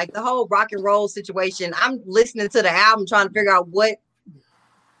that. Like the whole rock and roll situation. I'm listening to the album trying to figure out what's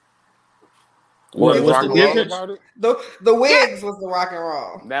the difference? The Wigs was the rock and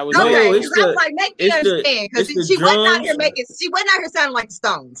roll. That was like, make me understand because she wasn't out here sounding like the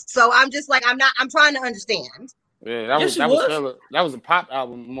Stones. So I'm just like, I'm trying to understand. Yeah, that was a pop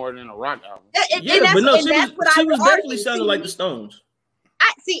album more than a rock album. She was definitely sounding like the Stones.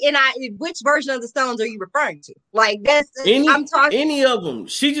 Which version of the Stones are you referring to? Like any of them.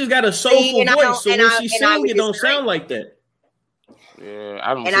 She just got a soulful voice, so when she sings, it don't sound like that. Yeah,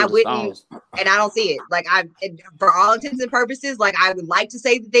 I don't. And I don't see it. Like for all intents and purposes, like I would like to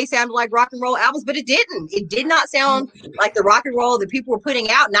say that they sounded like rock and roll albums, but it didn't. It did not sound like the rock and roll that people were putting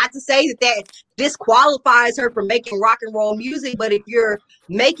out. Not to say that disqualifies her from making rock and roll music, but if you're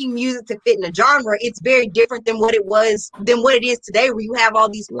making music to fit in a genre, it's very different than what it is today, where you have all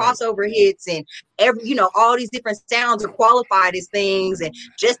these crossover hits and all these different sounds are qualified as things. And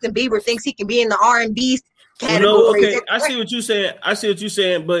Justin Bieber thinks he can be in the R&B. Okay. I see what you're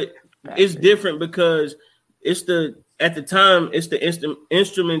saying, but it's different because at the time it's the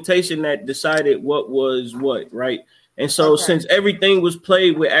instrumentation that decided what was what, right? And so since everything was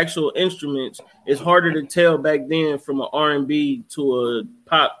played with actual instruments, it's harder to tell back then from an R&B to a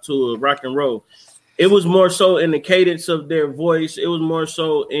pop to a rock and roll. It was more so in the cadence of their voice. It was more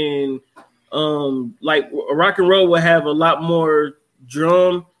so in like a rock and roll would have a lot more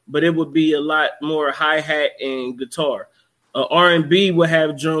drum, but it would be a lot more hi-hat and guitar. R&B would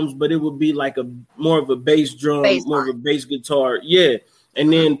have drums, but it would be like more of a bass drum, more of a bass guitar. Yeah.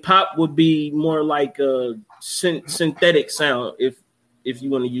 And then pop would be more like a synthetic sound, if you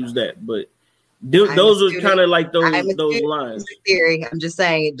want to use that. But Those are kind of like those lines. Theory. I'm just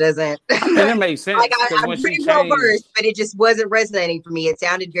saying it doesn't. And it makes sense. Like I'm pretty well versed, but it just wasn't resonating for me. It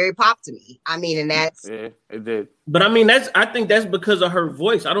sounded very pop to me. I mean, and that's it did. But I mean, I think that's because of her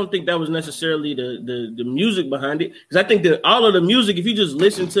voice. I don't think that was necessarily the music behind it. Because I think that all of the music, if you just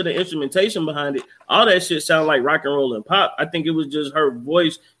listen to the instrumentation behind it, all that shit sound like rock and roll and pop. I think it was just her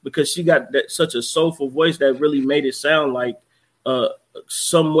voice because she got such a soulful voice that really made it sound like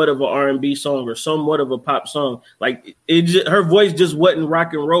somewhat of an R&B song or somewhat of a pop song. Like her voice just wasn't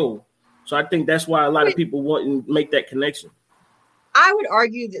rock and roll. So I think that's why a lot of people want to make that connection. I would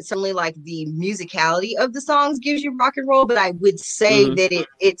argue that something like the musicality of the songs gives you rock and roll, but I would say that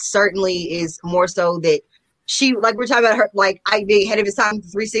it certainly is more so that she, like we're talking about her, like I be ahead of his time,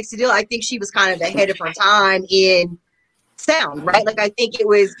 360 deal. I think she was kind of ahead of her time in sound, right? Like I think it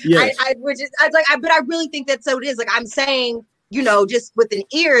was. Yes. But I really think that's so it is. Like I'm saying, you know, just with an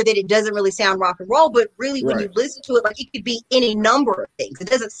ear that it doesn't really sound rock and roll, but really when you listen to it, like it could be any number of things. It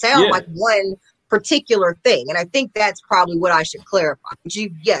doesn't sound like one particular thing, and I think that's probably what I should clarify. But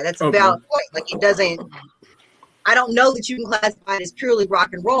that's a valid point. Like it doesn't. I don't know that you can classify it as purely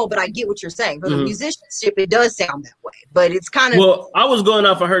rock and roll, but I get what you're saying. For the musicianship, it does sound that way, but it's kind of. Well, I was going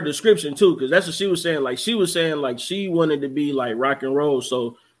off of her description too, because that's what she was saying. Like she was saying, like she wanted to be like rock and roll.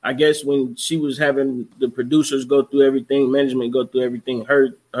 So I guess when she was having the producers go through everything, management go through everything,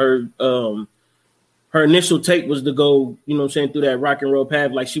 her initial take was to go, you know what I'm saying, through that rock and roll path.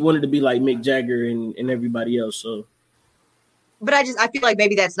 Like she wanted to be like Mick Jagger and everybody else. So, but I feel like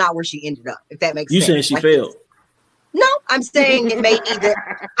maybe that's not where she ended up, if that makes sense. You saying she failed? No, I'm saying it may either.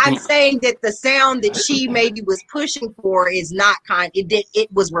 I'm saying that the sound that she maybe was pushing for is not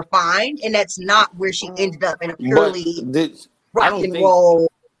it was refined, and that's not where she ended up in a purely rock and roll.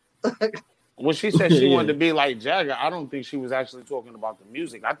 When she said she wanted to be like Jagger, I don't think she was actually talking about the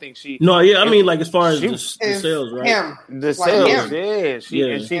music. I think she. No, yeah, I mean, like as far as the sales, right? The sales,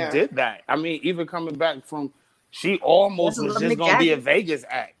 she did that. I mean, even coming back from, she almost was just gonna be a Vegas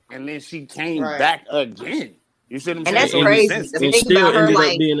act, and then she came back again. You see what I'm saying? And that's crazy. And still ended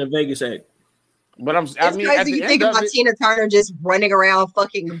up being a Vegas act. But I mean, crazy. You think about Tina Turner just running around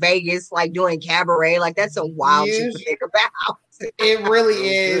fucking Vegas, like doing cabaret. Like that's a wild shit to think about. It really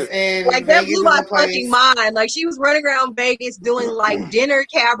is, and like that blew my fucking mind. Like she was running around Vegas doing like dinner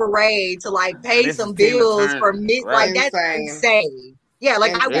cabaret to like pay some bills for me. Like that's insane. Yeah,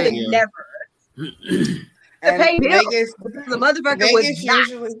 like I would have never to pay bills. Vegas, the motherfucker was not.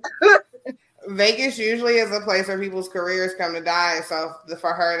 Vegas usually is a place where people's careers come to die. So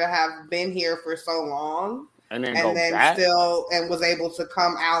for her to have been here for so long and then still was able to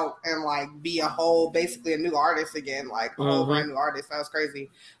come out and like be basically a new artist again, like a whole brand new artist. That was crazy.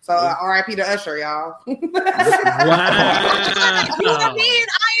 So R.I.P. to Usher, y'all. Wow. You know what I mean?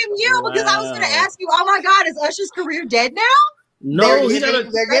 I am you because I was going to ask you. Oh my God, is Usher's career dead now? No, they're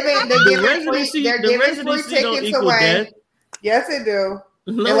giving the residency don't equal death. Yes, it do.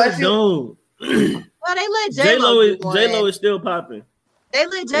 No, it don't. Well, they let J-Lo is still popping. They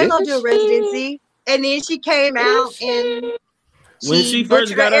let J-Lo do a residency, and then she came out and when she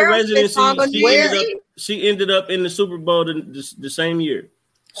first got her residency, she ended up in the Super Bowl the same year.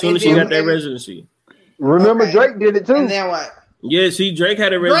 As soon as she got that residency. Remember, Drake did it too. And then what? Yes, Drake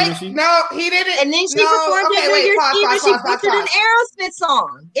had a residency. No, he didn't. And then she performed at New Year's Eve, and she featured an Aerosmith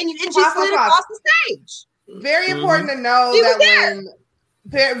song, and she slid across the stage. Very important to know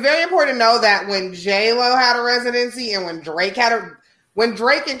Very important to know that when J-Lo had a residency and when Drake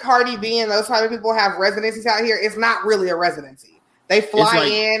and Cardi B and those type of people have residencies out here, it's not really a residency. They fly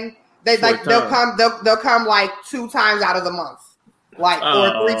in. They'll come like 2 times out of the month,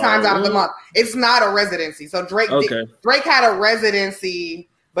 or 3 times out of the month. It's not a residency. So Drake had a residency,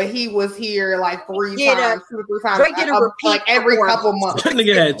 but he was here like 3 times, 2 to 3 times, Drake did a repeat like every couple months. That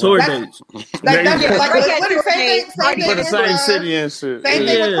nigga had tour dates. For the same city and shit. Same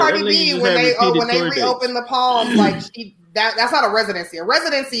thing with Cardi B when they reopened the Palms. Like that's not a residency. A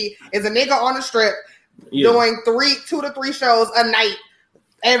residency is a nigga on the strip doing 2 to 3 shows a night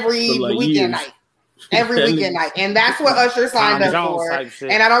every weekend night. Every weekend night. And that's what Usher signed up for.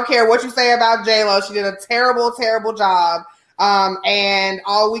 And I don't care what you say about J-Lo. She did a terrible, terrible job. And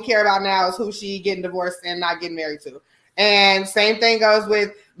all we care about now is who she getting divorced and not getting married to. And same thing goes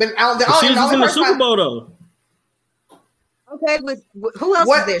with. She was in the Super Bowl though. Okay, with who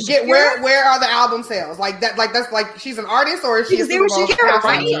else is there? Where are the album sales? Like that? Like that's like she's an artist or is she a Super Bowl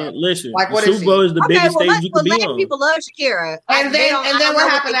right? Listen, like what Super Bowl is the biggest stage you can be on. People love Shakira, and then what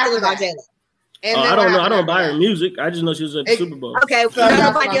happened after that? And I then don't what know. I happened don't buy after her music. I just know she was at the Super Bowl. Okay, So that's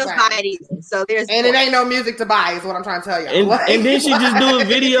nobody what I'm else saying. buy it either. So there's And it ain't no music to buy, is what I'm trying to tell you. And then she just do a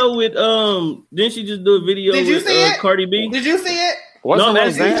video with Did you see it? Cardi B? Did you see it? Wasn't No,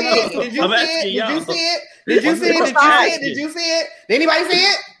 that man, Did you see it? Did you I'm see asking it? y'all. Did you see it? Did you see it? Did you see it? Did you see it? Did anybody see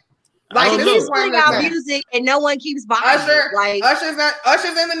it? I don't this know. is She's what I'm putting out saying. music and no one keeps buying Usher, it. Like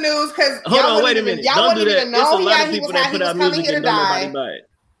Usher's in the news because Hold on, wait a minute. Y'all Don't do wouldn't that. even There's know a lot of he people was that put out coming music here to and don't nobody die. buy it.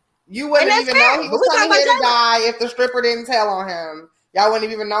 You wouldn't And even that's know fair, he but was we're coming talking here to about die if the stripper didn't tell on him. Y'all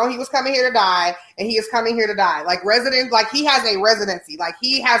wouldn't even know he was coming here to die, and he is coming here to die. Like he has a residency, like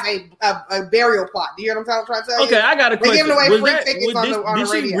he has a burial plot. Do you know what I'm trying to tell you? Okay, I got a They're question. giving away Was free that, tickets on the did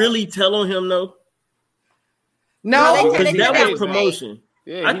she radio. really tell on him though? No, they Because said that that was was promotion.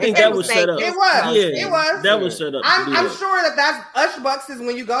 Yeah, I think that was set up. It was. Yeah, It was. that was set up. I'm sure that's Ush Bucks is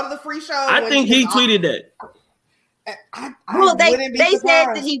when you go to the free show. I think he tweeted that. well, they said that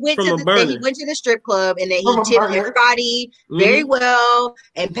surprised. he went From to a that burner. he went to the strip club and that From a he tipped burner. everybody very well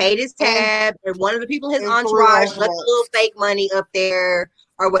and paid his tab. And one of the people in his entourage left a little fake money up there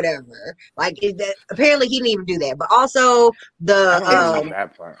or whatever. Like apparently he didn't even do that. But also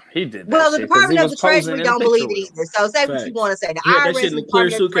that part. He did that. well, the shit 'cause he Department of was the posing Treasury in don't the believe it picture with either. So say what Facts. you want to say. The He had that IRS shit in and a the clear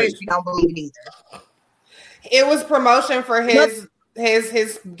Department of the suitcase. Treasury don't believe it either. It was promotion for his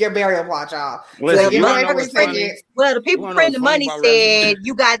burial plot, y'all. Listen, So you give wanna away know free what's funny? tickets. Well, the people You wanna printing the know what's money funny about said Resident?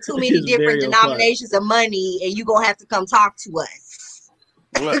 you got too many His different burial plot. denominations of money and you gonna have to come talk to us.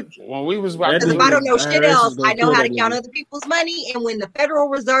 Look, when we was That watching, Because if I don't know IRS shit is else, gonna I know kill how to that count nigga. other people's money. And when the Federal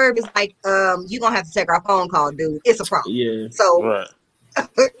Reserve is like, you gonna have to take our phone call, dude. It's a problem. Yeah. So right.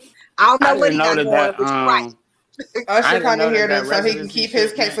 I don't know I what didn't he know got that. going, but you're right. I Usher didn't know coming here that so he can residency keep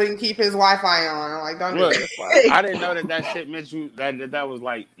his shit so he can keep his Wi-Fi on. I'm like, don't do Look, it. I didn't know that shit meant you that was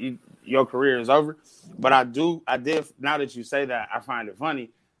like your career is over. But I did. Now that you say that, I find it funny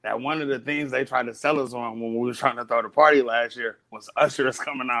that one of the things they tried to sell us on when we were trying to throw the party last year was Usher is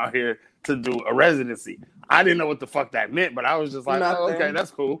coming out here to do a residency. I didn't know what the fuck that meant, but I was just like, oh, okay, that's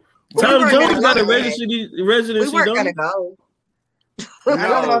cool. Tom weren't Jones gonna got a go there. residency. We weren't don't gonna he? go. I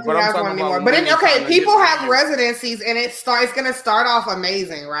don't know if but he I'm has talking one about anymore. when But we were trying to people get have money. residencies, and it's going to start off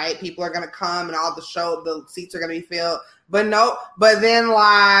amazing, right? People are going to come, and all the seats are going to be filled. But then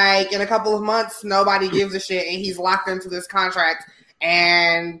like in a couple of months, nobody gives a shit, and he's locked into this contract,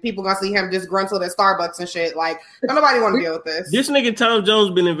 and people gonna see him disgruntled at Starbucks and shit. Like, don't nobody want to deal with this. This nigga Tom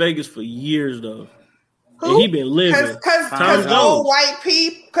Jones been in Vegas for years though. Who? And he been living. Because Tom Jones. old white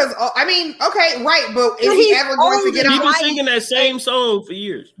people. Because I mean, okay, right, but is But he he's ever going to older get He out? been singing that same song for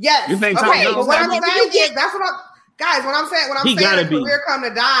years. Yes. You think Tom okay, Jones but what has I'm one? saying is that's what I'm. Guys, when I'm He saying gotta a be. career come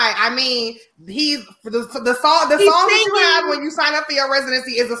to die, I mean the song that you have when you sign up for your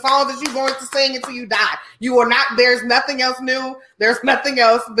residency is the song that you're going to sing until you die. You are not. There's nothing else new. There's nothing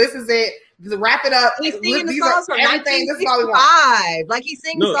else. This is it. Wrap it up. He's singing the These songs are from everything. This is all we want. 1965. Like he's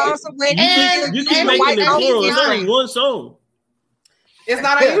singing No, songs from when You keep and making it and plural. he's It's only young. one song. It's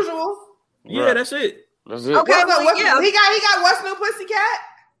not unusual. Yeah, Right. that's it. That's it. Okay. Yeah. He got What's New Pussycat?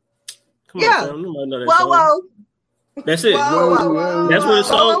 Come Yeah. on, Sam. You might know that Whoa, song. whoa. That's it. Whoa. That's what the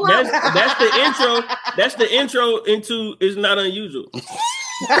song. Whoa, whoa, whoa. That's the intro. That's the intro into "It's Not Unusual."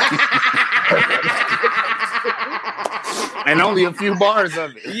 And only a few bars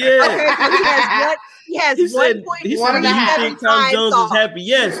of it. Yeah. Okay, so he has He said, he said, and a "Do you half think Tom Jones is happy?"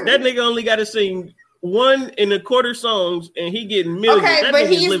 Yes, that nigga only got to sing 1.25 songs, and he getting millions. Okay, that but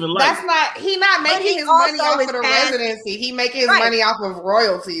nigga's living life. he's not making he his money also off is of the past- residency. He making his Right. money off of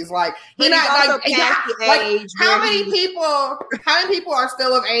royalties. Like But he he's not also like, past the like age how where many people are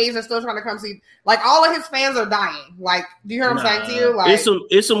still of age and still trying to come see? Like all of his fans are dying. Like, do you hear what I'm saying to you? Like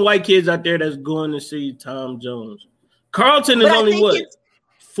it's some white kids out there that's going to see Tom Jones. Carlton is But I only think what it's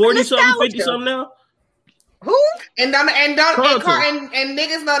 40 something, nostalgia. 50 something now. Who? and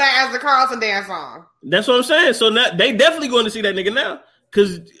niggas know that as the Carlton dance song. That's what I'm saying. So now they definitely going to see that nigga now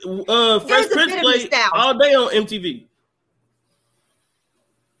because Fresh a Prince bit of played nostalgia. all day on MTV.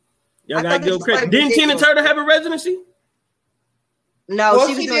 Y'all I gotta thought give this credit. was Didn't Tina ridiculous. Turner have a residency? No, Well,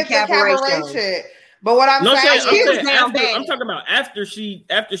 she was doing did the cabaret cabaret shows. shit. But what I'm No, saying she was is down after, bad. I'm talking about after she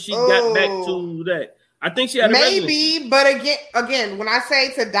got back to that. I think she had a residency. maybe, but again, when I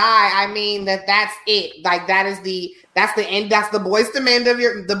say to die, I mean that's it. Like that's the end. That's the Boyz II Men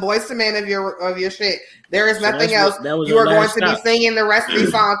of your shit. There is nothing else. You are going to be singing the rest of these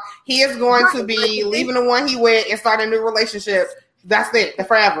songs. He is going to be leaving the one he with and start a new relationship. That's it,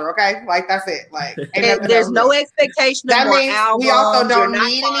 forever. Okay, like that's it. Like There's no expectation of That more means albums. we also don't You're not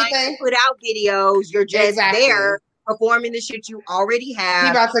need trying anything. to put out videos. You're just Exactly. there performing the shit you already have. He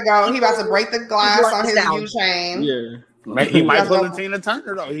about to break the glass on his Nostalgia. U chain. Yeah. He might pull a Tina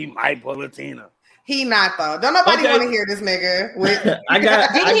Turner though. He might pull a Tina. He not though. Don't nobody want to hear this nigga.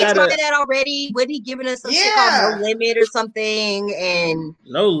 Didn't he try that already? Wasn't he giving us some shit called No Limit or something? And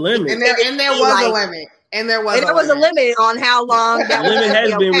No Limit. And there was a limit. And there was a limit on how long that the limit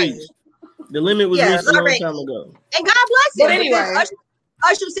has been reached. The limit was reached a long time ago. And God bless him. But anyway,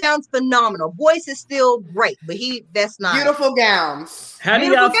 Usher sounds phenomenal. Voice is still great, but that's not beautiful gowns. How do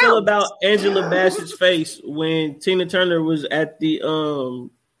y'all feel about Angela Bassett's face when Tina Turner was at the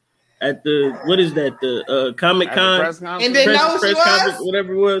what is that, the Comic Con and they know she was,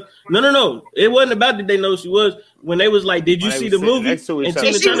 whatever it was. No, it wasn't about did they know she was. When they was like, did you see the movie? And Tina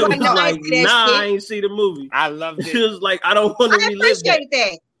Turner was like, nah, I ain't see the movie. I loved it. She was like, I don't want to relive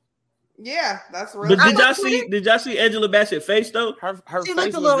that. Yeah, that's real. But did y'all see Angela Bassett's face though? Her she face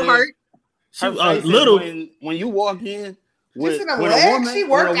looked a little hurt. She was little. When you walk in, when a woman, she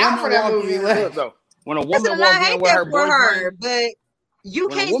worked out for that movie. When a woman walks in with her boyfriend, but you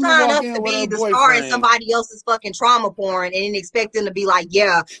can't sign up to be the star in somebody else's fucking trauma porn and then expect them to be like,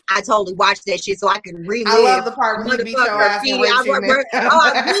 yeah, I totally watched that shit so I can relive. I love the part when you beat your ass.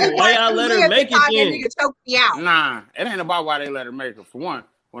 Why y'all let her make it then? Choke me out. Nah, it ain't about why they let her make it. For one,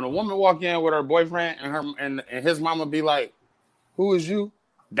 when a woman walk in with her boyfriend and his mama be like, "Who is you?"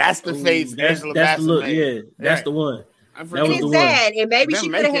 That's the face. That's the look. Yeah, that's the one. And it's sad, and maybe she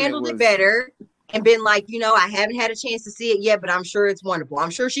could have handled it better. And been like, I haven't had a chance to see it yet, but I'm sure it's wonderful. I'm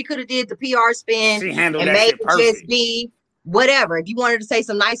sure she could have did the PR spin and made it just be whatever. If you wanted to say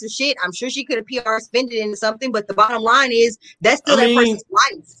some nicer shit, I'm sure she could have PR spinned it into something. But the bottom line is that's still that person's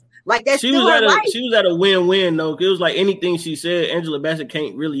life. Like that's still her life. She was at a win-win though. It was like anything she said, Angela Bassett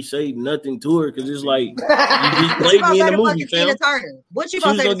can't really say nothing to her because it's like you just played me in the movie, fam. What you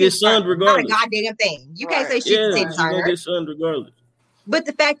gonna get sunned regardless? Not a goddamn thing. You can't say shit to Tina Turner. Gonna get sunned regardless. But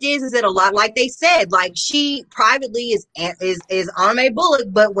the fact is that a lot, like they said, like she privately is Anime Bullock,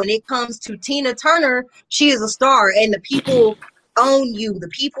 but when it comes to Tina Turner, she is a star, and the people own you. The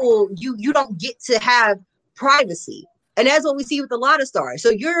people you don't get to have privacy, and that's what we see with a lot of stars. So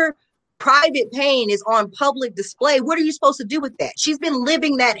your private pain is on public display. What are you supposed to do with that? She's been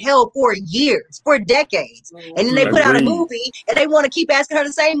living that hell for years, for decades, and then they put out a movie and they want to keep asking her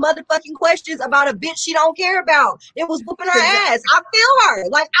the same motherfucking questions about a bitch she don't care about. It was whooping her ass. I feel her.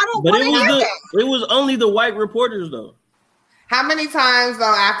 Like I don't want to hear that. It was only the white reporters though. How many times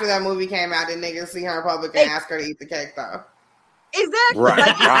though after that movie came out did niggas see her in public and ask her to eat the cake though? Exactly. Right.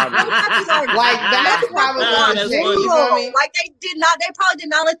 That's probably like they probably did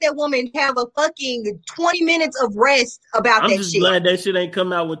not let that woman have a fucking 20 minutes of rest about that shit. I'm just glad that shit ain't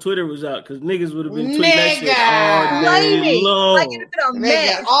come out when Twitter was out because niggas would have been tweeting that shit all day long. Like it'd have been a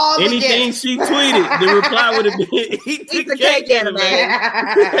mess. Anything she tweeted, the reply would have been eat the cake, man.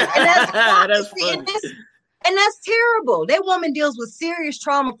 That's funny. And that's terrible. That woman deals with serious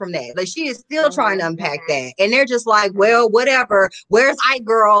trauma from that. Like she is still trying to unpack that. And they're just like, well, whatever. Where's Ike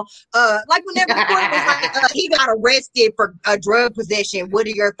Girl? Like whenever the court was like, he got arrested for a drug possession. What are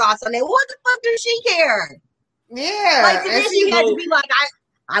your thoughts on that? What the fuck does she care? Yeah. Like then she had to be like,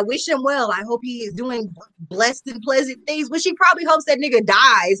 I wish him well. I hope he is doing blessed and pleasant things. But she probably hopes that nigga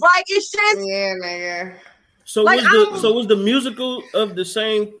dies. Like it's just nigga. So like, was the musical of the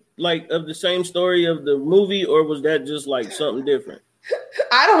same story of the movie, or was that just like something different?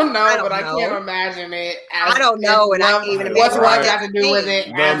 I don't know, but I can't imagine it. I don't know, and I can't even imagine what's what got to do with it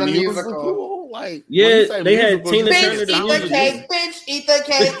as a musical. Like, yeah, they had Tina Turner. Bitch, eat the cake. Bitch, eat the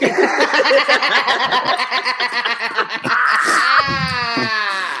cake.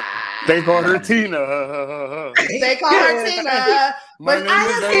 They call her Tina. They call her Tina. But I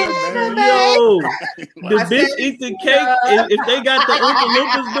the bitch eat the cake. If they got the Oompa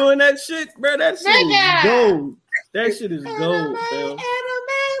Loompas doing that shit, bro, that shit is gold. That shit is gold, fam.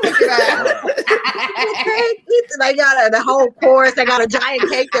 They got the whole chorus. They got a giant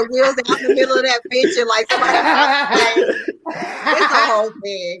cake that wheels out in the middle of that bitch, and like somebody. It's a whole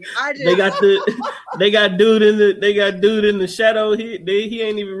thing. They got dude in the shadow. He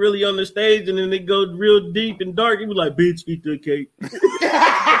ain't even really on the stage, and then they go real deep and dark. He was like, "Bitch, eat the cake."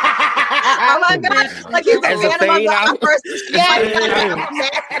 Oh my god! Like he's a fan of first. Yeah.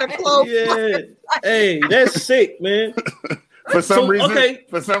 Hey, that's sick, man. For some reason, did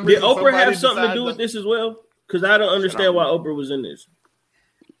Oprah have something to do with this as well? Because I don't understand why Oprah was in this.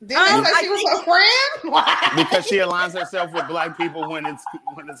 Didn't they say she was a friend? Because she aligns herself with black people when it's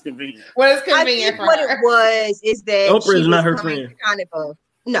convenient. When it's convenient. I think what it was is that Oprah is not her friend. Kind of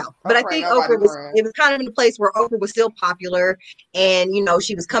but I think Oprah was kind of in a place where Oprah was still popular, and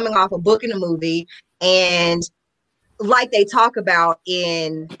she was coming off a book and a movie, and like they talk about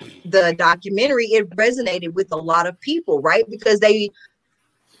in the documentary, it resonated with a lot of people, right? Because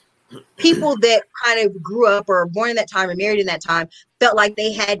people that kind of grew up or born in that time or married in that time felt like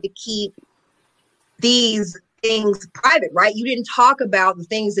they had to keep these things private, right? You didn't talk about the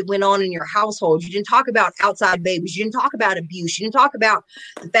things that went on in your household. You didn't talk about outside babies. You didn't talk about abuse. You didn't talk about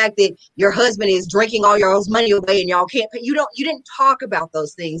the fact that your husband is drinking all y'all's money away and y'all can't pay. You didn't talk about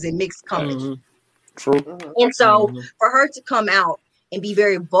those things in mixed company. Mm-hmm. True. And so for her to come out and be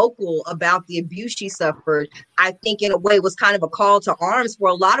very vocal about the abuse she suffered, I think in a way was kind of a call to arms for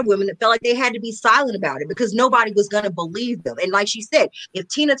a lot of women that felt like they had to be silent about it because nobody was going to believe them. And like she said, if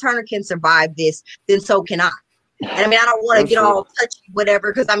Tina Turner can survive this, then so can I. And I mean, I don't want to get all touchy,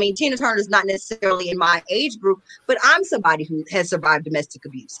 whatever, because I mean, Tina Turner's not necessarily in my age group, but I'm somebody who has survived domestic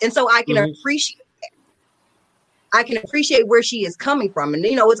abuse. And so I can appreciate that. I can appreciate where she is coming from. And,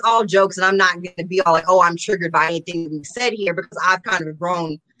 it's all jokes, and I'm not going to be all like, oh, I'm triggered by anything we said here because I've kind of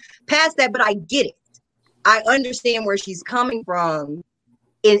grown past that, but I get it. I understand where she's coming from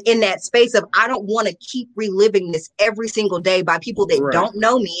in that space of I don't want to keep reliving this every single day by people that don't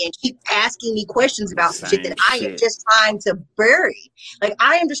know me and keep asking me questions about shit that I am just trying to bury. Like,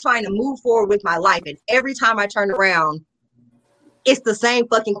 I am just trying to move forward with my life. And every time I turn around, it's the same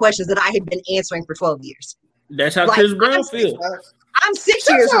fucking questions that I had been answering for 12 years. That's how Chris Brown feels. I'm 6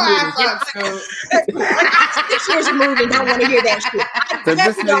 years removed. I'm 6 years removed and don't want to hear that shit. I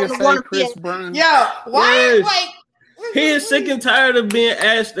definitely don't want to Chris Brown. Yo, why? He is sick and tired of being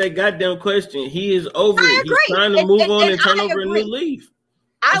asked that goddamn question. He is over it. He's trying to move on and turn over a new leaf.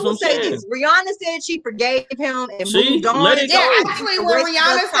 I will say this. Rihanna said she forgave him and moved on. Let it go. Yeah, actually, when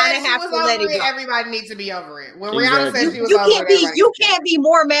Rihanna said she was over it, everybody needs to be over it. When Rihanna said she was over it, you can't be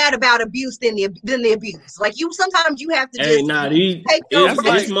more mad about abuse than the abuse. Like, sometimes you have to just take those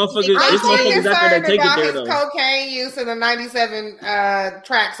motherfuckers. I'm concerned about his cocaine use in the 97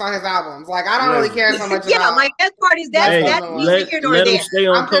 tracks on his albums. Like, I don't really care so much about. Like that part is that's let him stay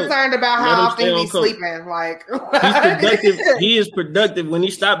on. I'm concerned about how often he's sleeping. Like, he's productive. He is productive. When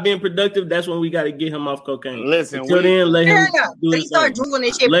he stop being productive, that's when we got to get him off cocaine. Listen, until then, let him do he start drooling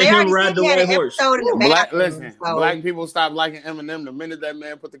and shit. Let him ride the white horse. Black people stop liking Eminem the minute that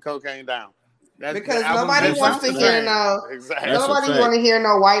man put the cocaine down. Because nobody wants to hear nobody want to hear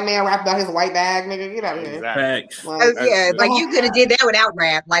no white man rap about his white bag, nigga. Get out of here. Facts. Like you could have did that without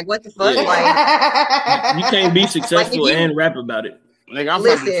rap. Like, what the fuck? Like, you can't be successful and rap about it. Nigga, I'm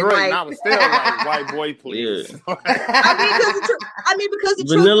from Detroit, and I was still like, white boy, please. Yeah. because the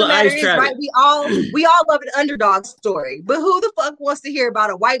truth of the matter is, right? We all love an underdog story, but who the fuck wants to hear about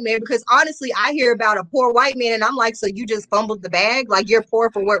a white man? Because honestly, I hear about a poor white man, and I'm like, so you just fumbled the bag? Like, you're poor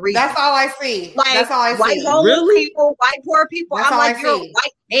for what reason? That's all I see. Like, that's all I see. White homeless people, white poor people. That's I'm like, you're a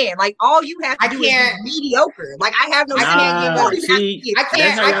white man. Like, all you have to do is be mediocre. Like, I have no. I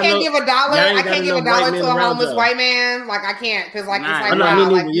can't give a dollar. I can't give a dollar to a homeless white man. Like, I can't because like it's like wow,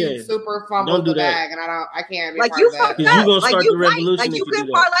 like you super fumbled the bag, and I can't. Like, you fucked up. You gonna start the revolution. Like, you can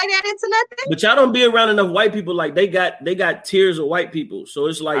parlay that into nothing. But y'all don't be around enough white people. Like, they got tiers of white people. So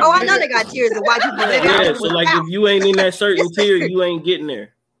it's like, oh, I know they got tiers of white people. Yeah, so like if you ain't in that certain tier, you ain't getting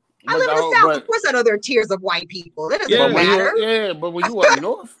there. I live in the South. Of course, I know there are tiers of white people. That doesn't matter. But when you up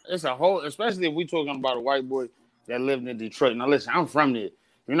north, it's a whole. Especially if we talking about a white boy that lived in Detroit. Now, listen, I'm from there.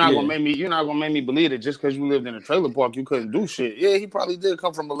 You're not gonna make me believe that just because you lived in a trailer park, you couldn't do shit. Yeah, he probably did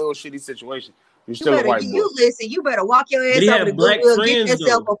come from a little shitty situation. You're still a white boy. You better walk your ass over to Goodwill.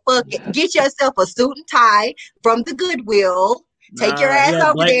 Get yourself a suit and tie from the Goodwill. Take your ass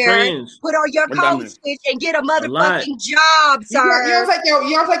over there, put on your code switch, and get a motherfucking job, sir.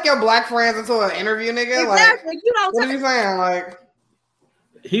 You don't take your black friends into an interview, nigga. Exactly. Like, what are you saying? Like,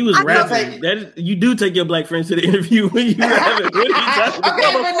 he was rapping. You do take your black friends to the interview when you rapping. What are you talking about?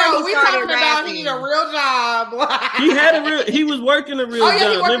 Okay, but no, we talking about he need a real job. He was working a real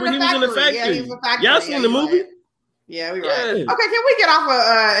job. Remember, he was in the factory. Y'all seen the movie? Yeah, we right. Okay, can we get off of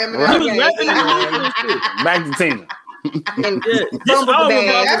Eminem? He was rapping in the movie. Back to Tina. That's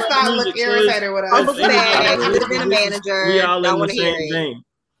not look irritated with us. Should have been a manager. We all in the same thing.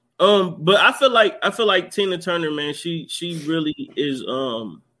 But I feel like Tina Turner, man, she really is.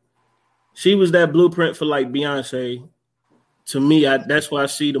 She was that blueprint for like Beyonce. To me, that's what I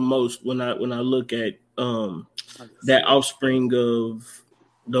see the most when I look at that offspring of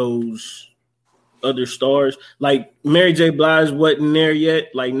those other stars. Like Mary J. Blige wasn't there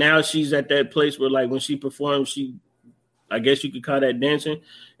yet. Like now she's at that place where like when she performs, I guess you could call that dancing.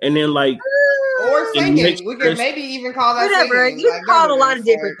 And then like or singing. We could maybe even call that whatever. Singing. You can call a lot of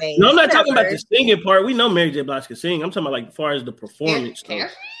different things. No, I'm not talking about the singing part. We know Mary J. Blige can sing. I'm talking about like as far as the performance. Can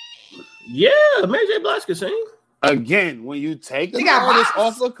yeah, Mary J. Blige can sing. Again, when you take She an got artist bops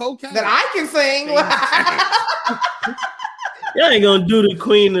off of cocaine, that I can sing. Y'all ain't gonna do the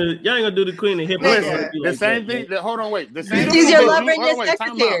queen of hip hop. listen, the same thing. Hold on, wait. The same. She's thing your that lover and hold on, your wait,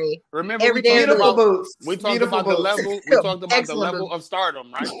 time out. secretary. Remember, Every we day talked of the about week. boots. we talked Beautiful about the boots. level. We talked about the Excellent level of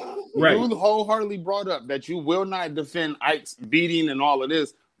stardom, right? Right. You wholeheartedly brought up that you will not defend Ike's beating and all of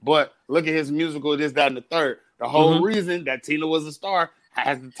this, but look at his musical, this, that, and the third. The whole reason that Tina was a star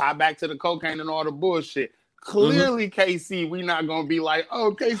has to tie back to the cocaine and all the bullshit. Clearly, KC, we not gonna be like,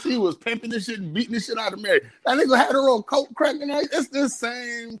 oh, KC was pimping this shit and beating this shit out of Mary. That nigga had her on coke cracking. It's the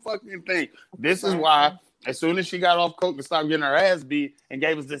same fucking thing. This is why, as soon as she got off coke and stopped getting her ass beat and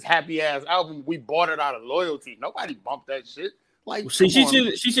gave us this happy ass album, we bought it out of loyalty. Nobody bumped that shit. Like, See,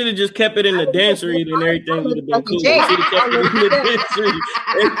 she should have just kept it in the dance read and everything would have been cool. She should have kept it in the dance read.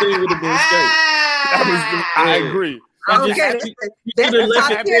 Everything would have been straight. I agree. I don't care. She should have left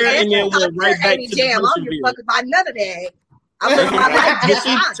it there and then went right back to the jam. I don't give a persevere. fuck about none of that. I'm living my life But just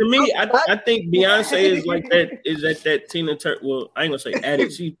see, fine. to me, I think Beyonce is like that. Is that Tina Turner? Well, I ain't gonna say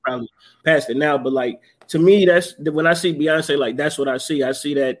addict. She's probably past it now. But like to me, that's when I see Beyonce. Like that's what I see. I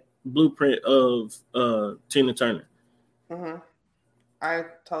see that blueprint of Tina Turner. Mm-hmm. I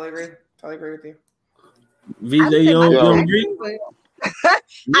totally agree. Totally agree with you. VJ, you don't agree?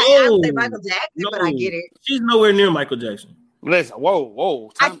 I would say Michael Jackson, but I get it. She's nowhere near Michael Jackson. Listen,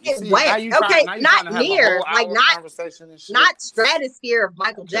 whoa. I get wait. Okay, not near, like not stratosphere of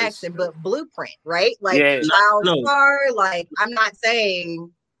Michael Jackson, but blueprint, right? Like child star. Like I'm not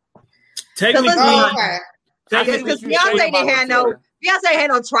saying. Technically, because Beyonce didn't have no. Beyonce had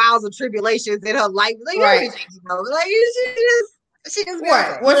no trials and tribulations in her life. Like, right. She just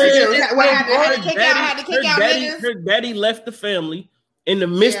what she do? What happened? Had to kick out niggas? Her daddy left the family in the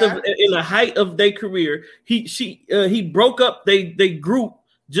midst of in the height of their career. He broke up they group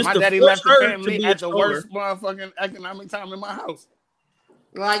just my to daddy force left the her family to be at the worst motherfucking economic time in my house.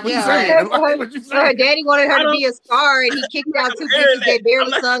 Like, what yeah, what you saying? Her daddy wanted her to be a star, and he kicked out 2 bitches that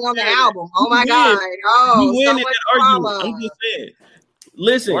barely sung on the album. Oh my god! Oh, you so win in much that drama. argument. I'm just saying.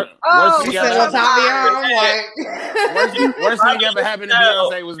 Listen, worst thing ever happened to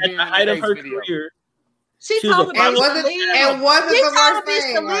Beyonce was being at the height of her video. career. She told the bitch to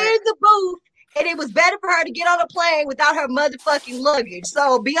leave the booth, and it was better for her to get on a plane without her motherfucking luggage.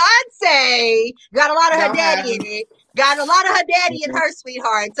 So Beyonce got a lot of her daddy in it. Got a lot of her daddy and her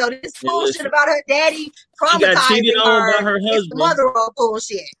sweetheart. So this bullshit about her daddy traumatizing her is the mother of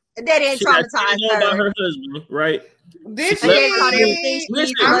bullshit. And daddy ain't traumatized her. About her husband, right? Did she? I'm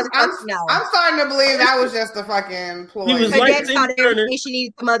starting to believe that was just a fucking ploy. He was her like daddy taught everything she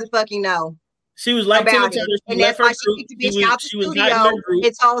needed to motherfucking know. She was like Tina Turner, and that's why she kicked the bitch out the studio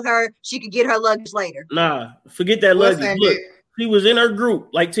and told her she could get her luggage later. Nah, forget that luggage. Look, she was in her group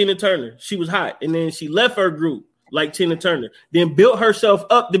like Tina Turner. She was hot, and then she left her group like Tina Turner. Then built herself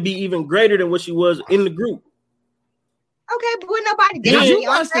up to be even greater than what she was in the group. Okay, but when nobody doubting Beyonce. You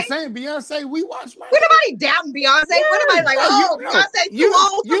watch the same Beyonce we watch. When nobody doubting Beyonce. When nobody like, Beyonce too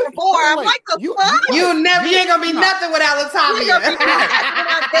old to perform. Like the fuck? You ain't gonna be nothing without Latavia.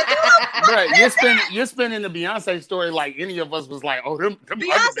 Right, you're spinning the Beyonce story like any of us was like, oh, them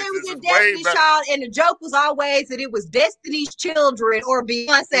Beyonce was in Destiny's Child, and the joke was always that it was Destiny's children or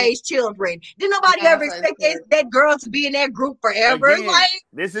Beyonce's children. Didn't nobody ever expect that girl to be in that group forever? Again, like,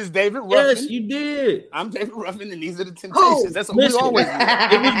 this is David Ruffin. Yes, you did. I'm David Ruffin, and these are the Temptations. That's what we always do.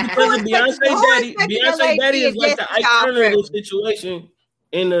 It was because of Beyonce's daddy. Beyonce's daddy is like the Ike Turner of the situation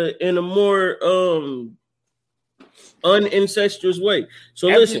in a more unincestuous way. So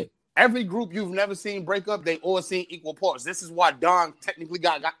listen. Every group you've never seen break up, they all seen equal parts. This is why Dawn technically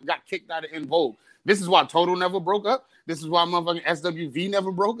got kicked out of En Vogue. This is why Total never broke up. This is why motherfucking SWV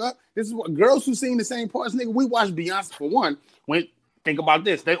never broke up. This is what girls who sing the same parts, nigga. We watched Beyonce for one. Think about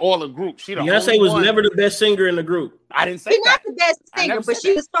this. They all a group. Beyonce was never the best singer in the group. I didn't say she's that. Not the best singer, but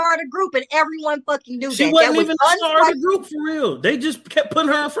she was star of the group, and everyone fucking knew she that. She wasn't even the star of the group for real. They just kept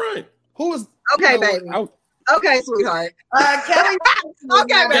putting her in front. Who was? Okay, baby. Okay, sweetheart. Kelly.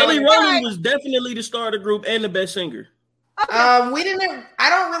 Kelly Rowland was definitely the star of the group and the best singer. Okay. We didn't.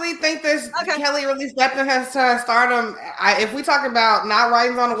 I don't really think this. Kelly really stepped in her stardom. If we talk about not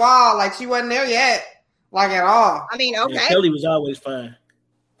writings on the wall, like she wasn't there yet. Like at all. I mean, okay. Yeah, Kelly was always fine.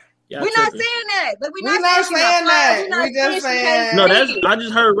 We're not saying that. Like, we're not saying that. We're just saying. No, I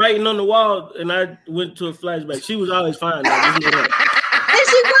just heard writing on the wall, and I went to a flashback. She was always fine. And she was.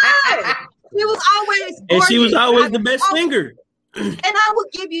 She was always gorgeous. And she was always the best singer. And I will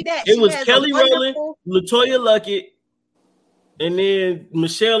give you that. It was Kelly Rowland, LaToya Luckett, and then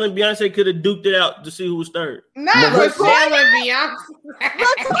Michelle and Beyonce could have duked it out to see who was third. Not Michelle and Beyonce.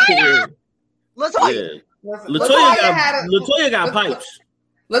 LaToya. Latoya got pipes.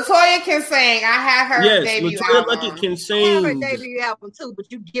 Latoya can sing. I have her debut Latoya album. Luckett can I sing. have her debut album too,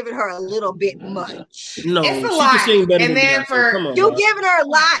 but you giving her a little bit much. No, It's a she lot. can sing better And than then Beyonce. Come on, You man. giving her a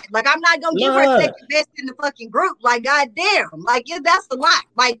lot. Like, I'm not gonna give her second best in the fucking group. Like, goddamn. Like, yeah, that's a lot.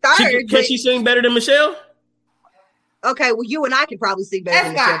 Like, third. Can she sing better than Michelle? Okay, well, you and I can probably sing better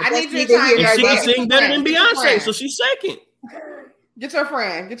than That's Michelle. fine. I need you to time And your she day. can sing better than Get your Beyonce, friend. so she's second. Get your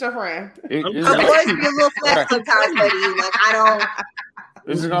friend. Get your friend. It- I'm it's Her just- like- voice be a little flat sometimes, buddy. Like, I don't.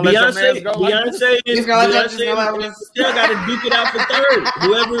 This is gonna let your man Beyonce, go. Like this? Beyonce, and He's gonna let Beyonce you and go. Michelle got to duke it out for third.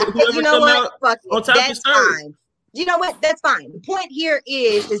 Whoever You know come what? out Fuck it. on top That's is third. fine. You know what? That's fine. The point here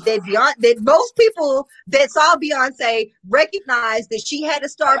is that that most people that saw Beyonce recognized that she had a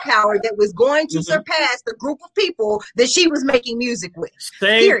star power that was going to surpass the group of people that she was making music with.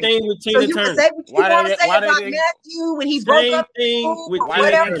 Same Period. thing with So Tina you can Turner. say what you Why want they- to say why they about didn't- Matthew when he broke Same up thing with or Why they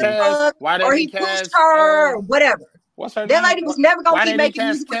whatever didn't the cast- fuck, why they or he didn't pushed cast, her, or whatever. What's her That name? lady was never gonna Why keep they making didn't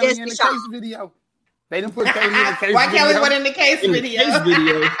music cast with Kelly in the Destiny case Child. video? They didn't put Kelly in the case Why video. Kelly went in the case In the video? case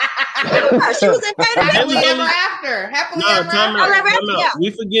video. Yeah, she was in Phantom Happily Kelly ever only- after. Happily No, ever time after. out. Ever Time After, out.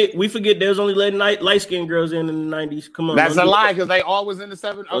 We forget there's only light skinned girls in the 90s. Come on. That's don't a do lie that. because they all was in the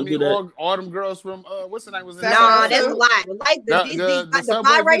seven. I Don't do mean, that. all them girls from what's the name was in That's No, not that's a true. lie. The The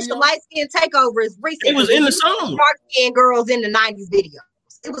Subway biracial video? light skin takeover is recent. It was in the song. Dark skinned girls in the 90s video.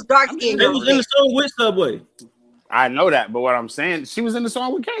 It was dark skinned They girls. was in the song with Subway. I know that, but what I'm saying, she was in the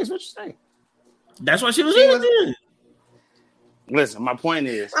song with Case. What you saying? That's why she was She in was- it then. Listen, my point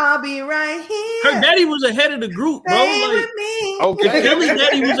is, I'll be right here. Her daddy was ahead of the group, bro. Stay Like, with me. if okay, Kelly's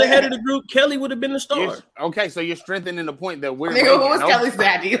daddy was ahead of the group, Kelly would have been the star. okay, so you're strengthening the point that we're Nigga, making. who was no? Kelly's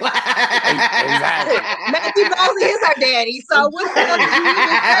daddy? Exactly. Matthew Mosley is her daddy. So what the fuck are you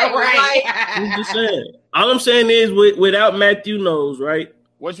even saying? Like, I'm just saying. All I'm saying is, without Matthew Knowles, right?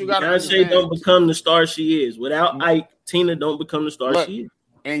 What you got to Beyonce understand don't become the star she is. Without Ike, Tina don't become the star Look, she is.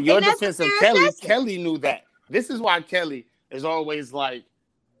 in your And that's defense a of fair Kelly, assessment. Kelly knew that. This is why Kelly is always like,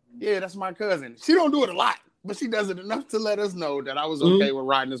 yeah, that's my cousin. She don't do it a lot, but she does it enough to let us know that I was okay with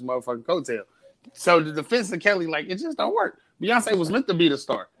riding this motherfucking coattail. So the defense of Kelly, like, it just don't work. Beyonce was meant to be the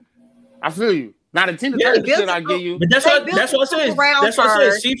star. I feel you. Now the Tina Yeah, Turner built shit I it give you. But that's They what built that's what I it said. around That's what I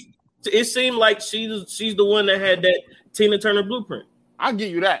her. said. It seemed like she's the one that had that Tina Turner blueprint. I'll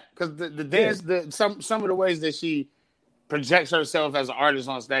give you that because the dance, some of the ways that she projects herself as an artist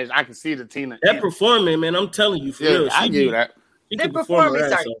on stage, I can see the Tina. That performing, man, I'm telling you for real. I give you that. She That can perform her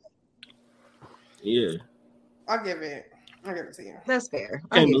performance ass art. off. Yeah. I'll give it to you. that's fair.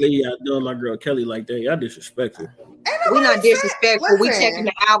 I can't believe y'all doing my girl Kelly like that. Y'all disrespectful. We're not disrespectful. We checking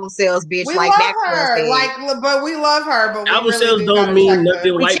the album sales, bitch. We like love Maxwell her, said. but we love her. But we Album really sales do don't gotta mean check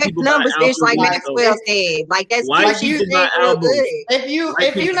nothing. her. We White check people the numbers, buy bitch. Like albums. Maxwell said. Like that's White what you people buy think real albums. good. If you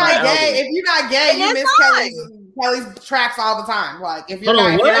White people not buy gay, albums. if you're not gay, And you that's miss Kelly's tracks all the time. Like if you're Hold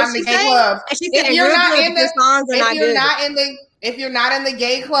on, not, if what? you're not in the She gay said- clubs, And she if said you're real not good, in but the the songs are not if you're good. not in the if you're not in the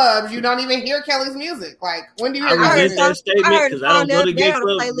gay clubs, you don't even hear Kelly's music. Like when do you I hear heard her resent music? that statement heard because a I don't song go the to other gay day on the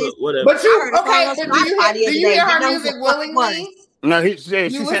clubs, playlist. but whatever. But you I heard a song okay? on But Spotify the do you other hear day. her That was music the fucking one. willingly? No, she's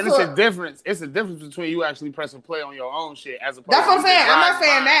saying You it's listen- a difference. It's a difference between you actually pressing play on your own shit as opposed. That's what I'm to saying. just I'm not riding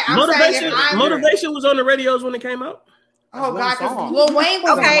saying by. that. I'm saying if Motivation was on the radios when it came out. Oh That's God, one because song. Lil Wayne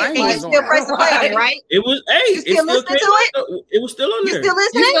was Okay, on and it. you Like- still pressing play on it, right? It was You it still still listening came to it? out. It was still on You there. still You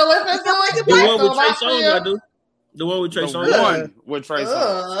listening? still listen You to still it? fucking The play? one with So Trey about Songz, you? I do. The one with Trey The Songz. one with Trey Songz.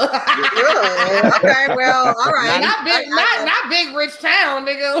 Ugh. Okay, well, all right. Not big rich town,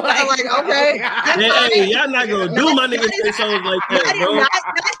 nigga. like, okay. Hey, y'all not gonna do my nigga Trey Songz like that, bro. Not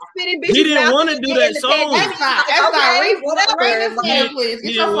spitting bitches He didn't mouth wanna in do the- that in the song. pandemic. That's Like, not okay, rein this whatever. man, please. He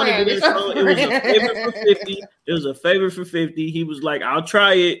Get your didn't want to friend. do that song. It was a favor for 50. It was a favor for 50. He was like, I'll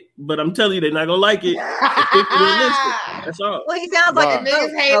try it, but I'm telling you, they're not gonna like it. 50 didn't listen. That's all. Well, he sounds like a Bruh.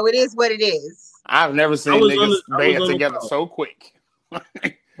 goat, so it is what it is. I've never seen I was niggas on band the together call. so quick. I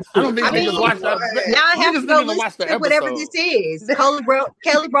don't think I mean, niggas watch that. Now I have Niggas to go didn't even watch the listen to whatever episode. this is.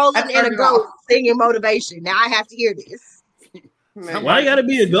 Kelly Rowland and a turned it goat off. singing motivation. Now I have to hear this. Man. Why you gotta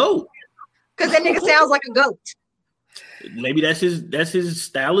be a goat? Because that nigga sounds like a goat. Maybe that's his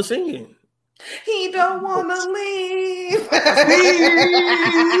style of singing. He don't wanna leave. That's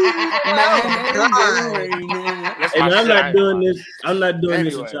And my I'm shit. not doing this. I'm not doing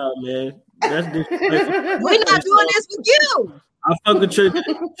this Anyway. with y'all, man. That's disrespectful. We're not doing this with you. I fuck with Trigger.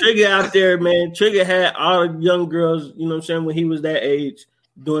 Trigger out there, man. Trigger had all the young girls, you know what I'm saying, when he was that age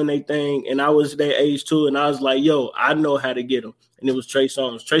doing their thing, and I was that age too, and I was like, yo, I know how to get them. And it was Trey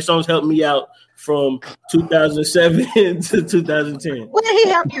Songz. Trey Songz helped me out from 2007 to 2010. What did he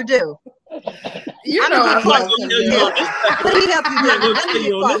help you do? You I'm know gonna I'm get I'm not close gonna to tell you you. on this What did he help you I'm not do? gonna tell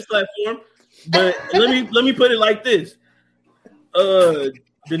you on this platform. But let me put it like this. The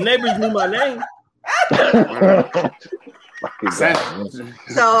neighbors knew my name.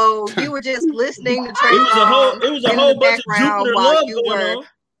 So you were just listening to Trey It was a whole bunch of Jupiter love going on.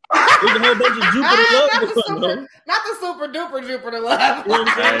 It was a whole bunch of Jupiter love going on. Not the super duper Jupiter love. You know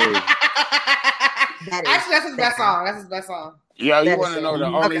what I'm saying? Actually, that's his best song. That's his best song. Yeah, you want to know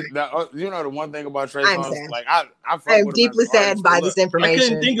the one thing about Trey Songz? Like I am deeply saddened by this information. I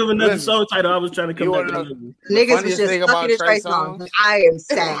couldn't think of another song title. I was trying to come back to niggas was just fucking Trey Songz. I am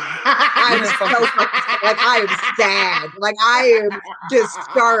sad. I am so fucking like I am sad. Like I am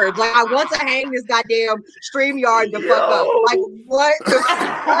disturbed. Like I want to hang this goddamn StreamYard the fuck up. Like what? The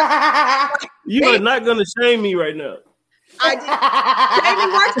fuck? You are not gonna shame me right now. I did.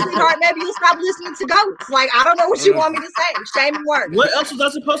 Shaming works, sweetheart. Maybe you'll stop listening to goats. Like, I don't know what you want me to say. Shaming works. What else was I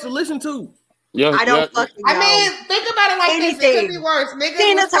supposed to listen to? Yeah, I don't fucking know. I mean, think about it like this. It could be worse.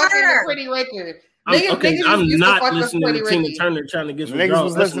 Niggas was fucking to Pretty Ricky. I'm not listening to Tina Turner trying to get some niggas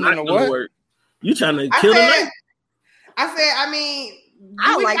was listening to what? Work. You trying to kill the night? I mean,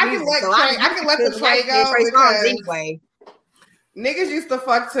 I don't like music, I can let the Trey go because anyway. Niggas used to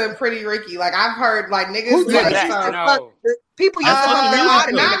fuck to Pretty Ricky. Like I've heard, like niggas people used to fuck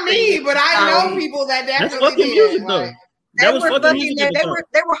their not me, but I know people that definitely did. Music, though. Like, they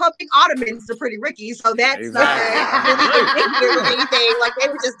were humping ottomans to Pretty Ricky, so that's not really anything. Like they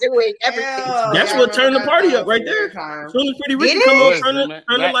were just doing everything. That's what turned the party up right there. As soon as Pretty Ricky come on, turn the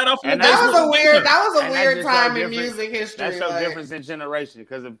light off. That was a weird time in music history. That's a difference in generation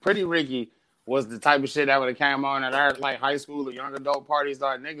because if Pretty Ricky was the type of shit that would have came on at our like high school or young adult parties,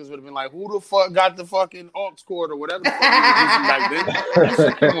 niggas would have been like, who the fuck got the fucking aux cord or whatever the fuck like this?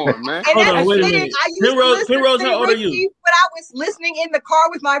 Come on, man. Hold on, wait a minute. Penrose, how old are you? But I was listening in the car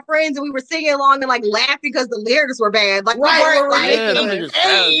with my friends and we were singing along and like laughing because the lyrics were bad. Like, right, I'll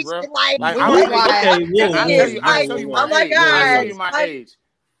tell you my age.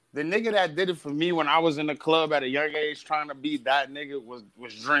 The nigga that did it for me when I was in the club at a young age trying to be that nigga was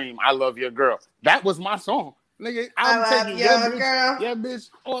Dream. I Love Your Girl. That was my song. Nigga, I'm taking your girl. Yeah, bitch.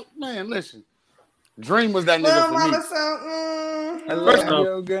 Oh, man, listen. Dream was that nigga for me.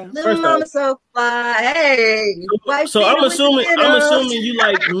 Little mama so fly. Hey. So I'm assuming you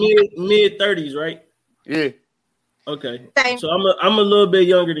like mid 30s, right? Yeah. Okay. So I'm a little bit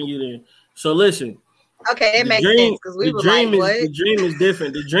younger than you then. So listen. Okay, it makes sense because we were like, what? The Dream is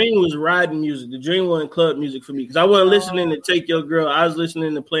different. The Dream was riding music. The Dream wasn't club music for me because I wasn't listening to Take Your Girl. I was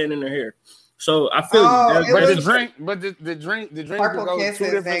listening to Playing in Her Hair. So I feel the Dream Purple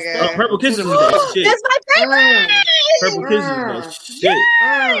Kisses, nigga. Purple Kisses was that shit. That's my favorite. Purple Kisses was shit.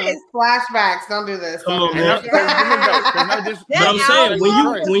 Flashbacks. Don't do this. Come on, man. But I'm saying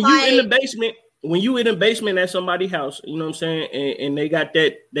when you in the basement. When you in the basement at somebody's house, you know what I'm saying, and they got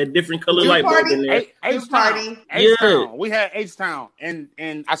that different color light bulb in there. H-Town. We had H-Town, and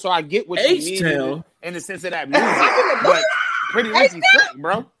so I get what you mean in the sense of that music, but Pretty Ricky sick,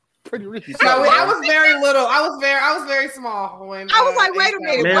 bro. Pretty Ricky sick. No, I was very little. I was very small when I was like, wait a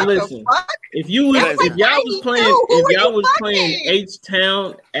minute, man, what listen. the fuck? If y'all was playing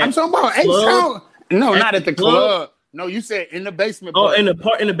H-Town, I'm talking about H-Town. No, not at the club. No, you said in the basement party. Oh,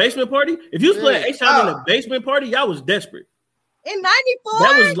 in the basement party? If you was playing H-Town in the basement party, y'all was desperate. In 94?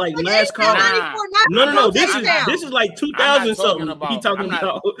 That was like last call. No. This is like 2000 something. He talking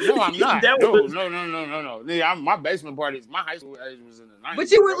about. No, I'm not. No. Yeah, my basement parties, my high school age was in the 90s.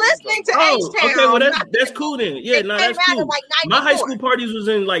 But you were listening to H-Town. Okay, well that's cool then. Yeah, no, that's cool. Like my high school parties was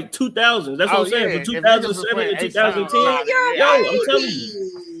in like 2000s. That's what I'm saying. From 2007 to 2010. Yo, I'm telling you.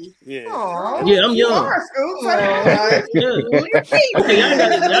 Yeah. Aww. Yeah, I'm young. Yeah. Okay,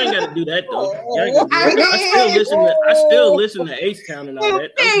 y'all ain't gotta do that though. I still listen to H-Town and all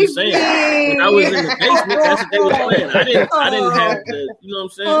that. I'm just saying. When I was in the basement, that's what they were playing. I didn't have to, you know what I'm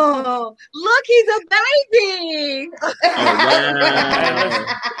saying? Oh, look, he's a baby.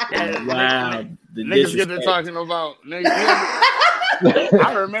 Wow. The niggas get to talking about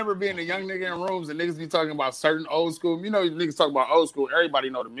I remember being a young nigga in rooms and niggas be talking about certain old school. You know, niggas talk about old school.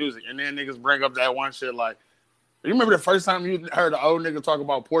 Everybody know the music. And then niggas bring up that one shit like, you remember the first time you heard an old nigga talk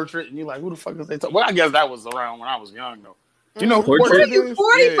about Portrait? And you're like, who the fuck is they talking? Well, I guess that was around when I was young, though. You know who Portrait is? You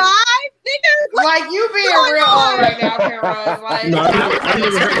 45, nigga? Like, you being real old right now, Penrose. Like, no, I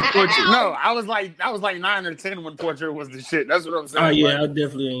never heard of Portrait. No, I was like 9 or 10 when Portrait was the shit. That's what I'm saying. Oh, yeah, like, I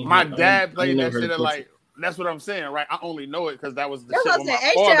definitely ain't. My dad played that shit at like, that's what I'm saying, right? I only know it because that was the shit when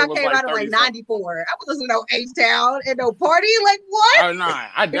my father was came out in like 94. I was listening to H-Town and no party. Like, what? Oh, nah,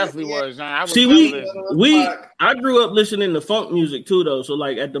 I definitely was, John. I was I grew up listening to funk music too, though. So,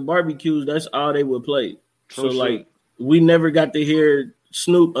 like, at the barbecues, that's all they would play. So, like, we never got to hear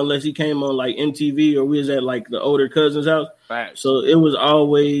Snoop unless he came on like MTV or we was at like the older cousin's house. Right. So it was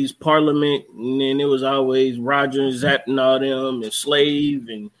always Parliament, and then it was always Roger and Zapp and all them, and Slave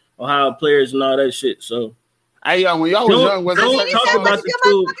and Ohio Players and all that shit. So, hey, yo, when y'all was young, was don't it talk about the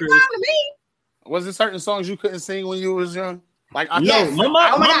school, Chris. Was there certain songs you couldn't sing when you was young? Like, No, Yes. my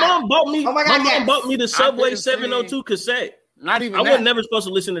Oh my mom bought me. Oh my my God, mom yes. bought me the Subway couldn't sing. 702 cassette. not even I that. was never supposed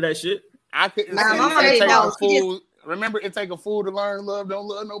to listen to that shit. I couldn't Nah, sing. my mom It didn't take know. a fool. Remember, it take a fool to learn love. Don't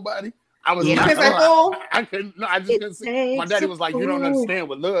love nobody. I was Yeah. not. You couldn't say fool? I couldn't. No, I just couldn't sing. My daddy was like, "You don't understand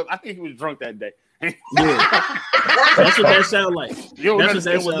what love." I think he was drunk that day. Yeah, that's what that sound like. You don't That's what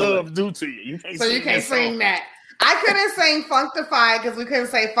understand that what sound love do to you. You can't So you can't sing that. I couldn't sing Funktified because we couldn't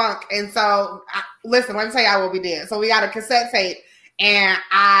say funk. And so, listen, let me tell y'all what we did. So we got a cassette tape, and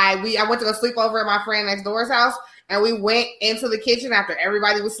I went to a sleepover at my friend next door's house, and we went into the kitchen after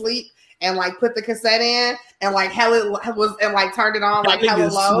everybody was asleep and like put the cassette in and like hella was and like turned it on like hella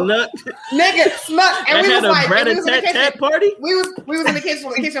low. Nigga snuck, and That we had was a like, and we was in the rat-a-tat-tat kitchen. party. We was in the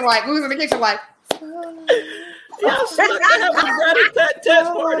kitchen like we was in the kitchen like. Y'all snuck to have a rat-a-tat-tat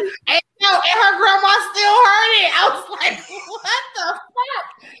party. And her grandma still heard it. I was like, what the fuck?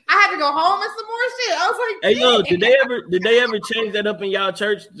 I had to go home and some more shit. I was like, Hey yo, damn. did they ever change that up in y'all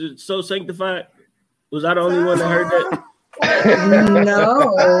church to So Sanctified? Was I the only one that heard that?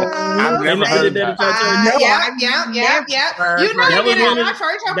 No. I've never heard that. Yeah. You know That was that one in our of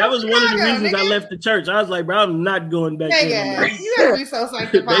church. that was one of the reasons I left the church. I was like, bro, I'm not going back there. Nigga, you gotta be so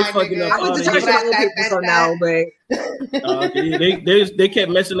sanctified. fucking nigga. up I went to church with old people, so no, but Okay, they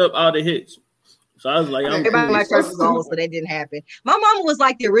kept messing up all the hits. So I was like, I'm everybody in my cool. church was old, so that didn't happen. My mama was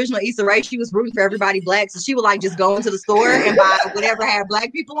like the original Issa Rae. She was rooting for everybody black, so she would like just go into the store and buy whatever had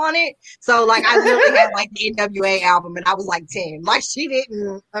black people on it. So like I literally had like the NWA album, and I was like 10. Like she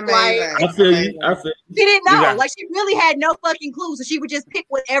didn't Amazing. I feel you. She didn't know. got- Like she really had no fucking clue. So she would just pick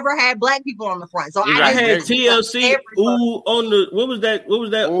whatever had black people on the front. So You I got had Every TLC ooh on the what was that? What was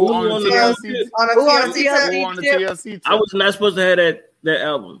that? Ooh, Ooh on on the the TLC. On a Who on TLC TLC? tip. On the TLC. I was not supposed to have that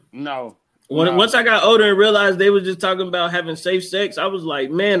album. No. Once I got older and realized they were just talking about having safe sex, I was like,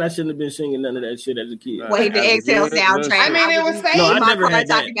 man, I shouldn't have been singing none of that shit as a kid. Wait, the Exhale soundtrack. I mean, it was safe. No, I in my never car had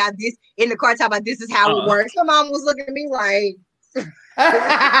that. talking about this in the car talking about this is how it works. My mom was looking at me like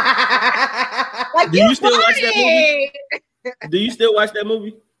Do you still watch that movie? Do you still watch that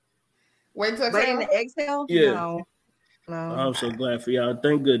movie? Wait till But in it's the Exhale? Yeah. No. I'm so glad for y'all.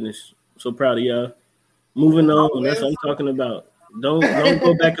 Thank goodness. So proud of y'all. Moving on. That's what I'm talking about. Don't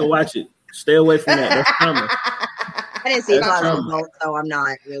go back and watch it. Stay away from that. That's trauma. I didn't see it That's as an trauma. adult, so I'm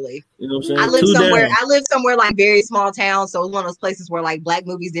not really. You know what I'm saying? I live Two somewhere. down. I live somewhere like very small town, so it's one of those places where like black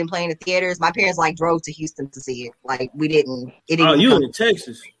movies didn't play in the theaters. My parents like drove to Houston to see it. Like we didn't. It didn't. Oh, you come. in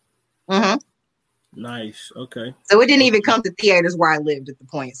Texas? Mhm. Nice. Okay. So it didn't even come to theaters where I lived at the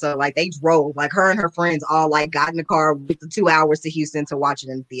point. So like they drove, like her and her friends all like got in the car with the 2 hours to Houston to watch it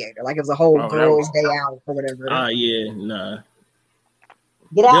in the theater. Like it was a whole Oh, girls' day out or whatever. Yeah. Nah.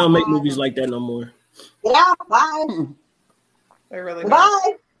 Get They out! don't make movies like that no more. Get out! Bye! They really don't.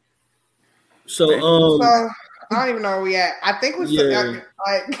 Bye! So So I don't even know where we at. I think we should Yeah.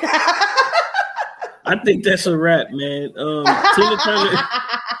 like I think that's a wrap, man. Tina Turner.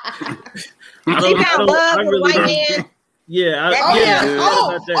 She found love with a white man. Yeah. Oh yeah. yeah. Oh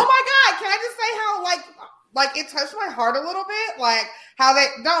about that. my God. Can I just say how like it touched my heart a little bit? Like how they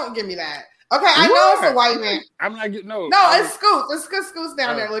don't give me that. Okay, I know it's a white man. I'm not getting No, it's Scoots. It's Scoots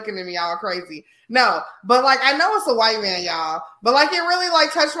down there looking at me all crazy. No, but like I know it's a white man, y'all. But like it really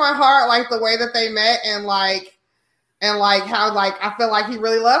like touched my heart, like the way that they met and like how like I feel like he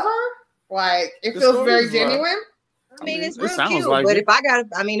really loved her. Like it The feels story very is genuine. I mean, it's It real sounds cute, like but it. if I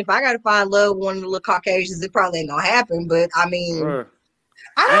gotta find love with one of the little Caucasians, it probably ain't gonna happen. But I mean,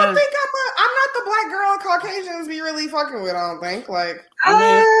 I don't think I'm not the black girl Caucasians be really fucking with. I don't think like.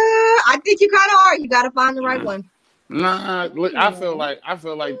 I think you kind of are. You gotta find the right one. Nah, look, I feel like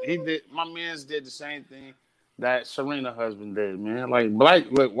he did. My man's did the same thing that Serena husband did, man. Like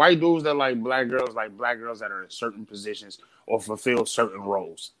white dudes that like black girls that are in certain positions or fulfill certain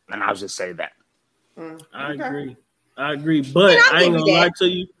roles. And I'll just say that. I agree. But And I ain't give gonna you lie that. to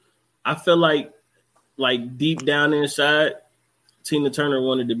you. I feel like deep down inside, Tina Turner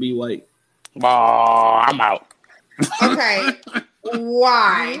wanted to be white. Oh, I'm out. Okay,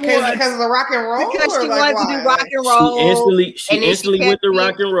 why? Because of the rock and roll. Because or she like wanted to do why? rock and roll. She and then instantly she went kept to being-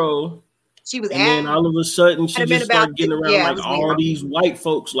 rock and roll. She was And then all of a sudden she Might have been just started about- getting around yeah, it like was all weird. these white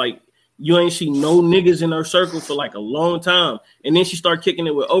folks. Like you ain't seen no niggas in her circle for like a long time. And then she started kicking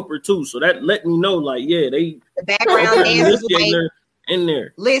it with Oprah too. So that let me know, like, yeah, they the background dancers. initiating Like, her in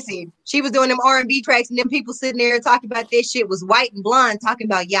there. Listen, she was doing them R&B tracks, and them people sitting there talking about this shit was white and blonde, talking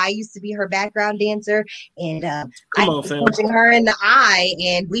about, yeah, I used to be her background dancer, and I was punching her in the eye,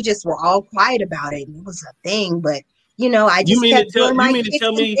 and we just were all quiet about it, and it was a thing, but I just kept doing my kicks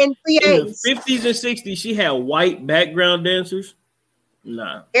and in the 50s and 60s, she had white background dancers?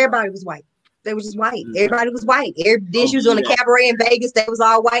 Nah. Everybody was white. They was just white. Everybody was white. Then she was on the cabaret in Vegas. They was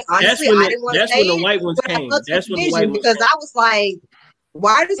all white. Honestly, I didn't want to say it. That's when the white ones came. That's when the white ones because I was like,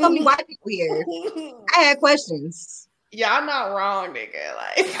 why are there so many white people here? I had questions. Y'all not wrong, nigga.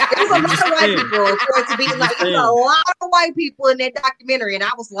 Like there's a lot of white people for it to be like there's a lot of white people in that documentary, and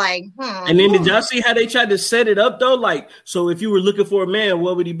I was like, And then did y'all see how they tried to set it up though? Like, so if you were looking for a man,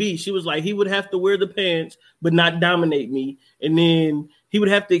 what would he be? She was like, he would have to wear the pants, but not dominate me, and then he would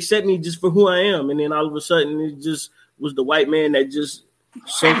have to accept me just for who I am. And then all of a sudden, it just was the white man that just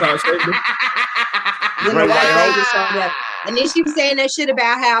so-called saved him. And then she was saying that shit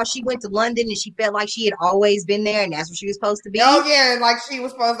about how she went to London and she felt like she had always been there and that's where she was supposed to be. Oh, yeah, like she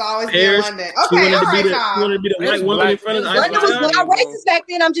was supposed to always be in London. Okay, all right, y'all. She wanted to be the white woman in front of London was wild racist back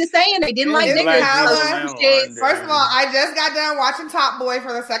then. I'm just saying. They didn't like niggas. First of all, I just got done watching Top Boy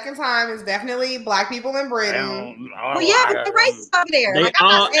for the second time. It's definitely black people in Britain. Well, yeah, but the racists over there. They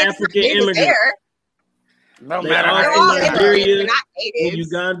all African immigrants. No matter. They're all in Nigeria, in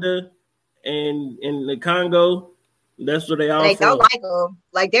Uganda, and in the Congo. That's what they all. They don't like them.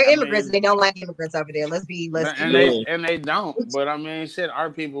 Like they're immigrants. And they don't like immigrants over there. They don't. But I mean, shit.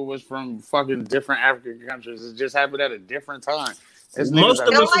 Our people was from fucking different African countries. It just happened at a different time. Most of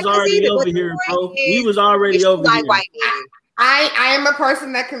us was already over here, bro. We was already over here. I am a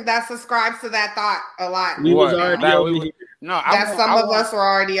person that subscribes to that thought a lot. We was already over here. No, some of us were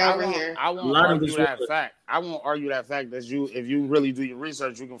already over here. I won't argue that fact. I won't argue that fact that if you really do your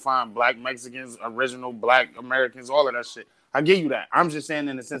research, you can find black Mexicans, original black Americans, all of that shit. I give you that. I'm just saying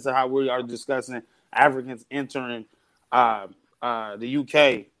in the sense of how we are discussing Africans entering the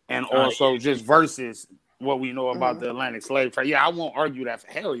UK and also just versus what we know about the Atlantic slave trade. Yeah, I won't argue that.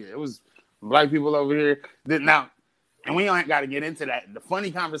 Hell yeah, it was black people over here. Now, and we ain't got to get into that. The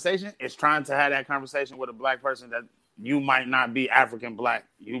funny conversation is trying to have that conversation with a black person that you might not be African black.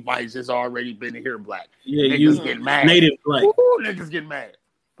 You might just already been here black. Yeah, niggas get mad. Native black. Ooh, niggas get mad.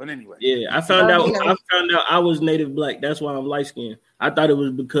 But anyway. Yeah, I found out I was native black. That's why I'm light skinned. I thought it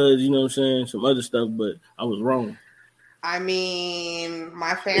was because, you know what I'm saying, some other stuff, but I was wrong. I mean,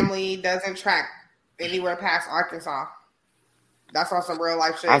 my family doesn't track anywhere past Arkansas. That's on some real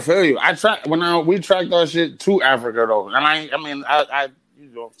life shit. I feel you. We tracked our shit to Africa though. And I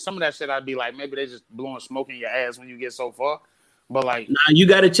some of that shit I'd be like, maybe they just blowing smoke in your ass when you get so far. But like, nah, you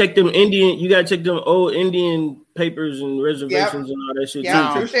gotta check them old Indian papers and reservations and all that shit too.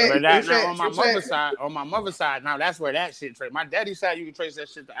 On my mother's side, now that's where that shit trace. My daddy's side, you can trace that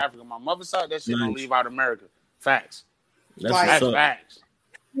shit to Africa. My mother's side, that shit don't leave out America. Facts. That's facts.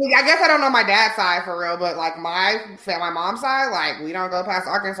 I guess I don't know my dad's side for real, but like my mom's side, like we don't go past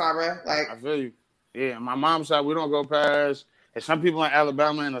Arkansas, bro. Like I feel you. Yeah, my mom's side, we don't go past. And some people in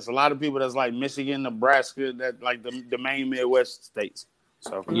Alabama, and there's a lot of people that's like Michigan, Nebraska, that like the main Midwest states.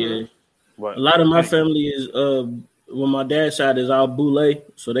 So yeah, but a lot of my family is my dad's side is all Boule,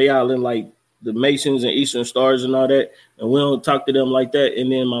 so they all in like the Masons and Eastern Stars and all that, and we don't talk to them like that.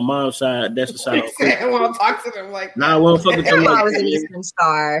 And then my mom's side, that's the side. We won't talk to them like that. Nah, we don't fuck with them. I was an Eastern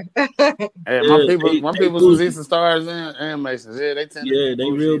Star. Hey, my people was Eastern Stars and Masons. Yeah, they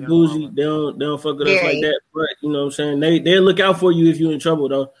real bougie. They don't fuck with us like that. But you know what I'm saying, they look out for you if you're in trouble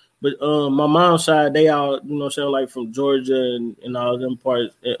though. But my mom's side, they all, you know what I'm saying, like from Georgia and all them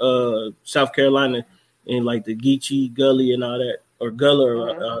parts, South Carolina, and like the Geechee Gully and all that. Or Gullah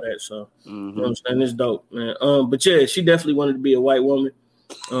or all that, so you know what I'm saying, it's dope, man. But yeah, she definitely wanted to be a white woman.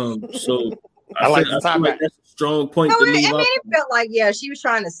 So I feel like that's a strong point to leave off. It felt like she was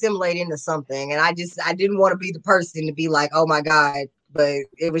trying to assimilate into something, and I didn't want to be the person to be like, oh my god, but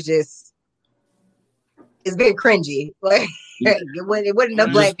it was just it's very cringy. Like it wasn't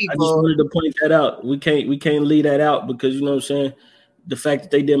enough black people. I just wanted to point that out. We can't leave that out because you know what I'm saying. The fact that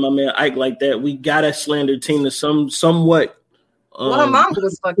they did my man Ike like that, we gotta slander Tina somewhat. Well, her mom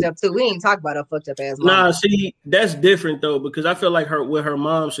was fucked up too. We ain't talk about her fucked up ass mom. Nah, see, that's different though, because I feel like with her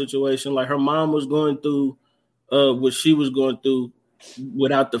mom's situation, like her mom was going through what she was going through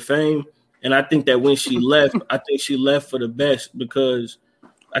without the fame. And I think that when she left, I think she left for the best because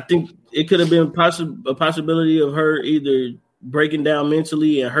I think it could have been a possibility of her either breaking down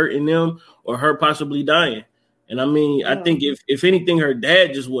mentally and hurting them or her possibly dying. And I mean, I think if anything, her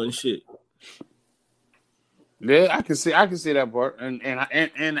dad just wasn't shit. Yeah, I can see that part, and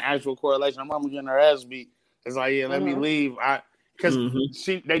the actual correlation. Her mama getting her ass beat. It's like, let me leave. because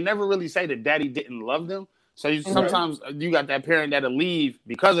they never really say that daddy didn't love them. So sometimes you got that parent that'll leave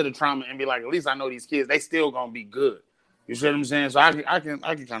because of the trauma and be like, at least I know these kids, they still gonna be good. You see what I'm saying? So I can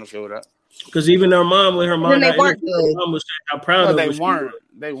kind of feel that. Because even her mom, with her mom, they weren't good. Mom was saying how proud of they her.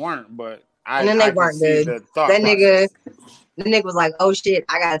 weren't, but and then they weren't good. The nigga was like, "Oh shit,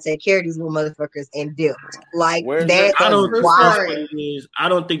 I gotta take care of these little motherfuckers and deal." Like that. I don't think that's what it is. I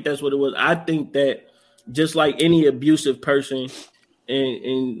don't think that's what it was. I think that just like any abusive person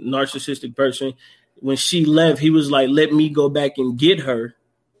and narcissistic person, when she left, he was like, "Let me go back and get her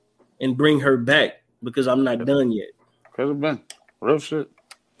and bring her back because I'm not done yet." Could have been real shit.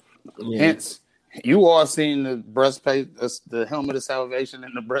 Yeah. Hence, you all seen the breastplate, the helmet of salvation,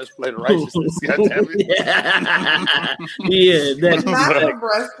 and the breastplate of righteousness. Goddamn it! Yeah, that's not the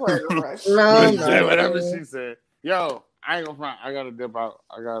breastplate of righteousness. No, whatever she said. Yo, I ain't gonna front. I gotta dip out.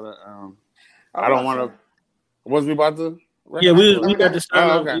 I gotta. I don't want to. Was we about to? Yeah, we got to sign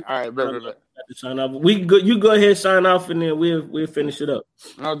off. Okay, all right, better. Sign off. You go ahead, sign off, and then we'll finish it up.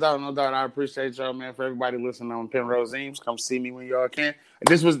 No doubt. I appreciate y'all, man. For everybody listening on Penrose Eames, come see me when y'all can.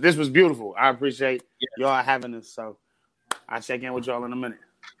 This was beautiful. I appreciate y'all having this. So I'll check in with y'all in a minute.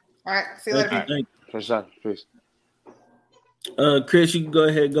 All right, see you later. Thank you. For sure. Peace. Chris, you can go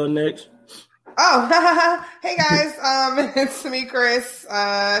ahead. Go next. Oh, hey guys, it's me, Chris.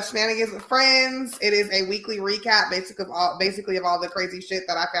 Shenanigans with Friends. It is a weekly recap, basically of all the crazy shit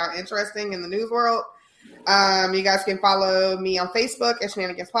that I found interesting in the news world. You guys can follow me on Facebook at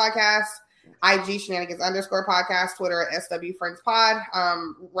Shenanigans Podcast, IG Shenanigans_podcast, Twitter at SW Friends Pod.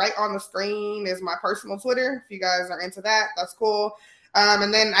 Right on the screen is my personal Twitter. If you guys are into that, that's cool.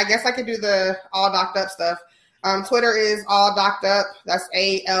 And then I guess I could do the all docked up stuff. Twitter is all docked up. That's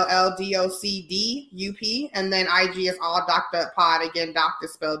ALLDOCDUP. And then IG is all docked up pod. Again, docked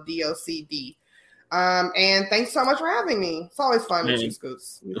is spelled DOCD. And thanks so much for having me. It's always fun with you,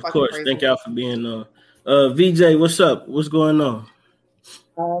 Scoots. Of course. Crazy. Thank y'all for being on. VJ, what's up? What's going on?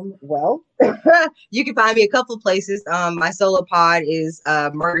 Well, you can find me a couple of places. My solo pod is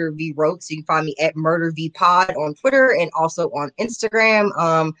Murder V Wrote. So you can find me at Murder V Pod on Twitter and also on Instagram.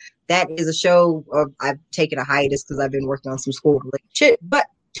 That is a show I've taken a hiatus because I've been working on some school-related shit, but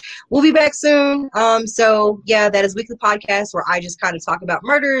we'll be back soon. So yeah, that is a weekly podcast where I just kind of talk about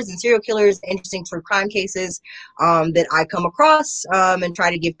murders and serial killers, interesting true crime cases that I come across, and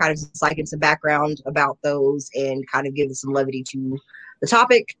try to give kind of some some background about those and kind of give some levity to the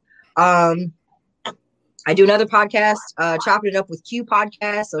topic. I do another podcast, Chopping It Up with Q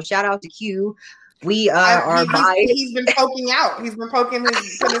podcast. So shout out to Q. We are biased. He's been poking out. He's been poking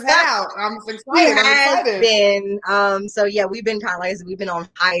his head out. I'm excited. So yeah, we've been kind of like we've been on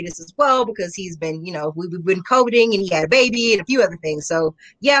hiatus as well because he's been, we've been coding and he had a baby and a few other things. So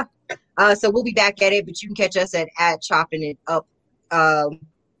yeah, so we'll be back at it. But you can catch us at Chopping It Up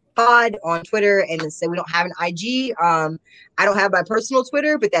pod on Twitter, and so we don't have an IG. I don't have my personal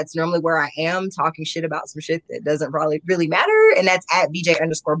Twitter, but that's normally where I am talking shit about some shit that doesn't probably really matter, and that's at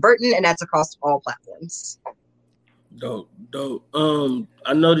VJ_Burton, and that's across all platforms. Dope.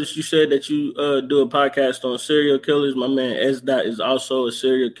 I noticed you said that you do a podcast on serial killers. My man S. is also a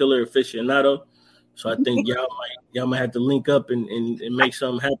serial killer aficionado, so I think y'all might have to link up and make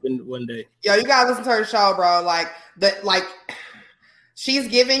something happen one day. Yo, you gotta listen to her show, bro. She's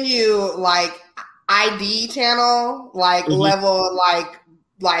giving you ID channel level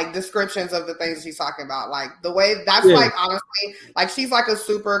descriptions of the things she's talking about. The way that's honestly, she's a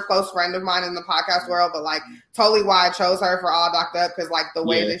super close friend of mine in the podcast world, but totally why I chose her for All Docked Up because the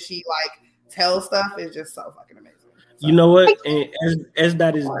way that she tells stuff is just so fucking amazing. So. You know what? And as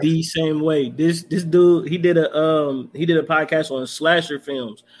that is the same way. This dude he did a podcast on slasher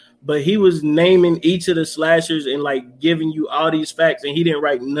films. But he was naming each of the slashers and giving you all these facts, and he didn't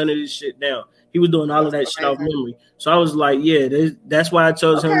write none of this shit down. He was doing all of that shit off memory. So I was like, yeah, that's why I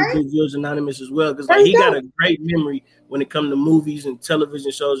chose him to do Views Anonymous as well, because he got a great memory when it comes to movies and television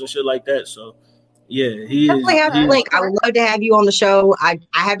shows and shit like that. So yeah, he definitely have a link. I would love to have you on the show. I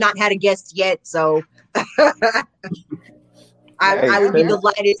have not had a guest yet, so I would be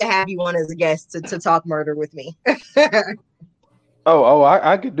delighted to have you on as a guest to talk murder with me.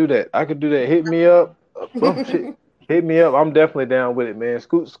 I could do that. Hit me up. Hit me up. I'm definitely down with it, man.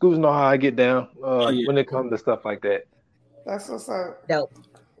 Scoots know how I get down when it comes to stuff like that. That's what's up. Dope.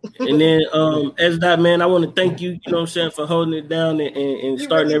 And then as that, man, I want to thank you, for holding it down and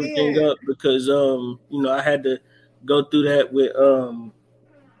starting really everything up because I had to go through that with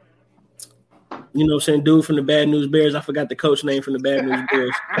dude from the Bad News Bears. I forgot the coach name from the Bad News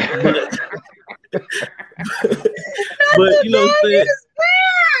Bears. But you know what I'm saying?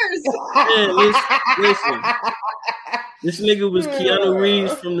 Yeah, listen. This nigga was Keanu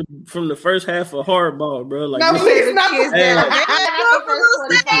Reeves from the first half of Hardball, bro. Like, no, he's not the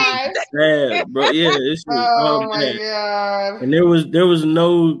bad, bro. Yeah, it's oh my god. And there was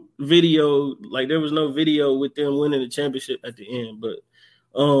no video, like there was no video with them winning the championship at the end. But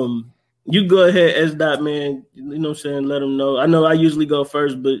you go ahead, S. Dot, man. You know what I'm saying? Let them know. I know I usually go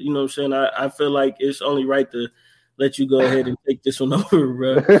first, but you know what I'm saying? I feel like it's only right to let you go ahead and take this one over,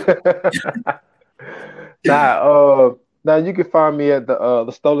 bro. Now you can find me at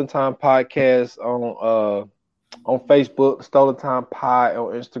the Stolen Time Podcast on Facebook, the Stolen Time Pod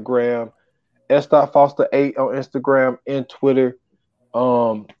on Instagram, S.Foster8 on Instagram and Twitter.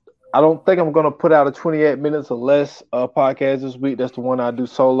 I don't think I'm gonna put out a 28 minutes or less podcast this week. That's the one I do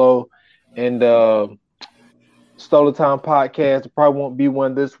solo. And Stolen Time Podcast, there probably won't be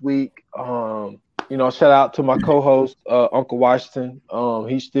one this week. Shout out to my co-host, Uncle Washington.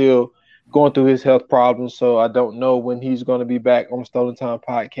 He's still going through his health problems, so I don't know when he's going to be back on the Stolen Time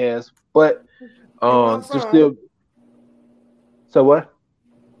Podcast. But just still. So what?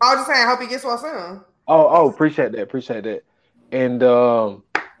 I was just saying, I hope he gets well soon. Oh, appreciate that. And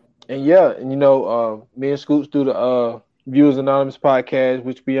me and Scoops do the Viewers Anonymous podcast,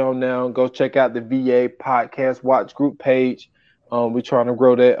 which be on now. Go check out the VA Podcast Watch Group page. We're trying to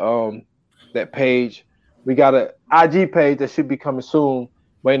grow that page. We got an IG page that should be coming soon.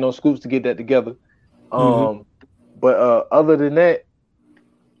 Waiting on Scoops to get that together. But other than that,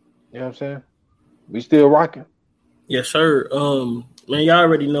 you know what I'm saying? We still rocking. Yes, sir. Man, y'all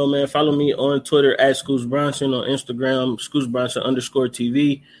already know, man. Follow me on Twitter at Scoops Bronson, on Instagram, Scoops Bronson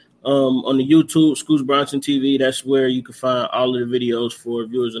 _TV. On the YouTube, Scoops Bronson TV. That's where you can find all of the videos for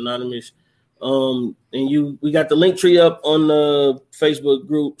Viewers Anonymous. We got the link tree up on the Facebook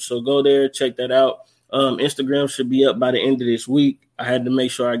group, so go there, check that out. Instagram should be up by the end of this week. I had to make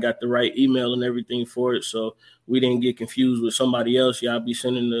sure I got the right email and everything for it, so we didn't get confused with somebody else. Y'all be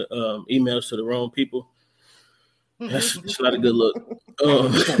sending the emails to the wrong people. That's not a good look.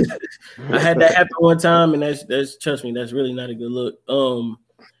 I had that happen one time, and that's trust me, that's really not a good look.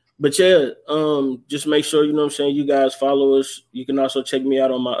 But yeah, just make sure, you know what I'm saying, you guys follow us. You can also check me out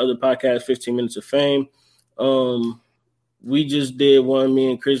on my other podcast, 15 Minutes of Fame. We just did one, me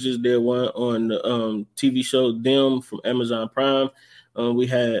and Chris just did one on the TV show Them from Amazon Prime. We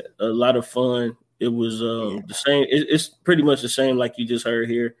had a lot of fun. It was the same. It's pretty much the same like you just heard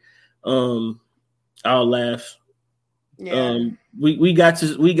here. I'll laugh. Yeah. We got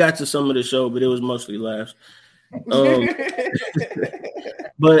to some of the show, but it was mostly laughs.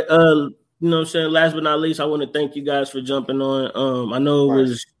 But you know what I'm saying, last but not least, I want to thank you guys for jumping on. I know it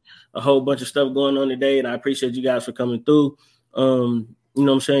was a whole bunch of stuff going on today, and I appreciate you guys for coming through. You know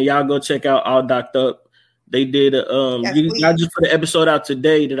what I'm saying, y'all go check out All Docked Up. They did I just put an episode out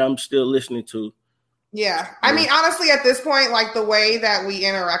today that I'm still listening to. Yeah. I mean, honestly, at this point, like the way that we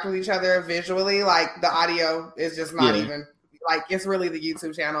interact with each other visually, like the audio is just not even like, it's really the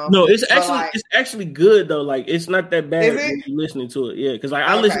YouTube channel. No, it's actually good though. Like, it's not that bad when you're listening to it. Yeah, because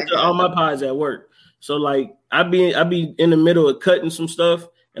I listen to all my pods at work. So like I be in the middle of cutting some stuff,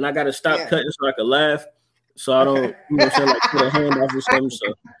 and I gotta stop cutting so I can laugh. So I don't, you know, like put a hand off or something.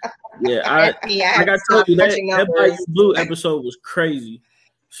 So yeah, I told you that Bayou Blue episode was crazy.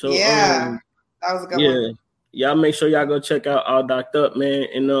 So that was a good one. Y'all make sure y'all go check out All Docked Up, man.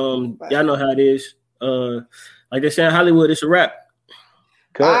 And y'all know how it is. Like they say in Hollywood, it's a wrap.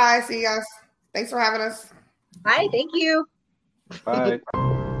 Bye. See you guys. Thanks for having us. Bye. Thank you. Bye.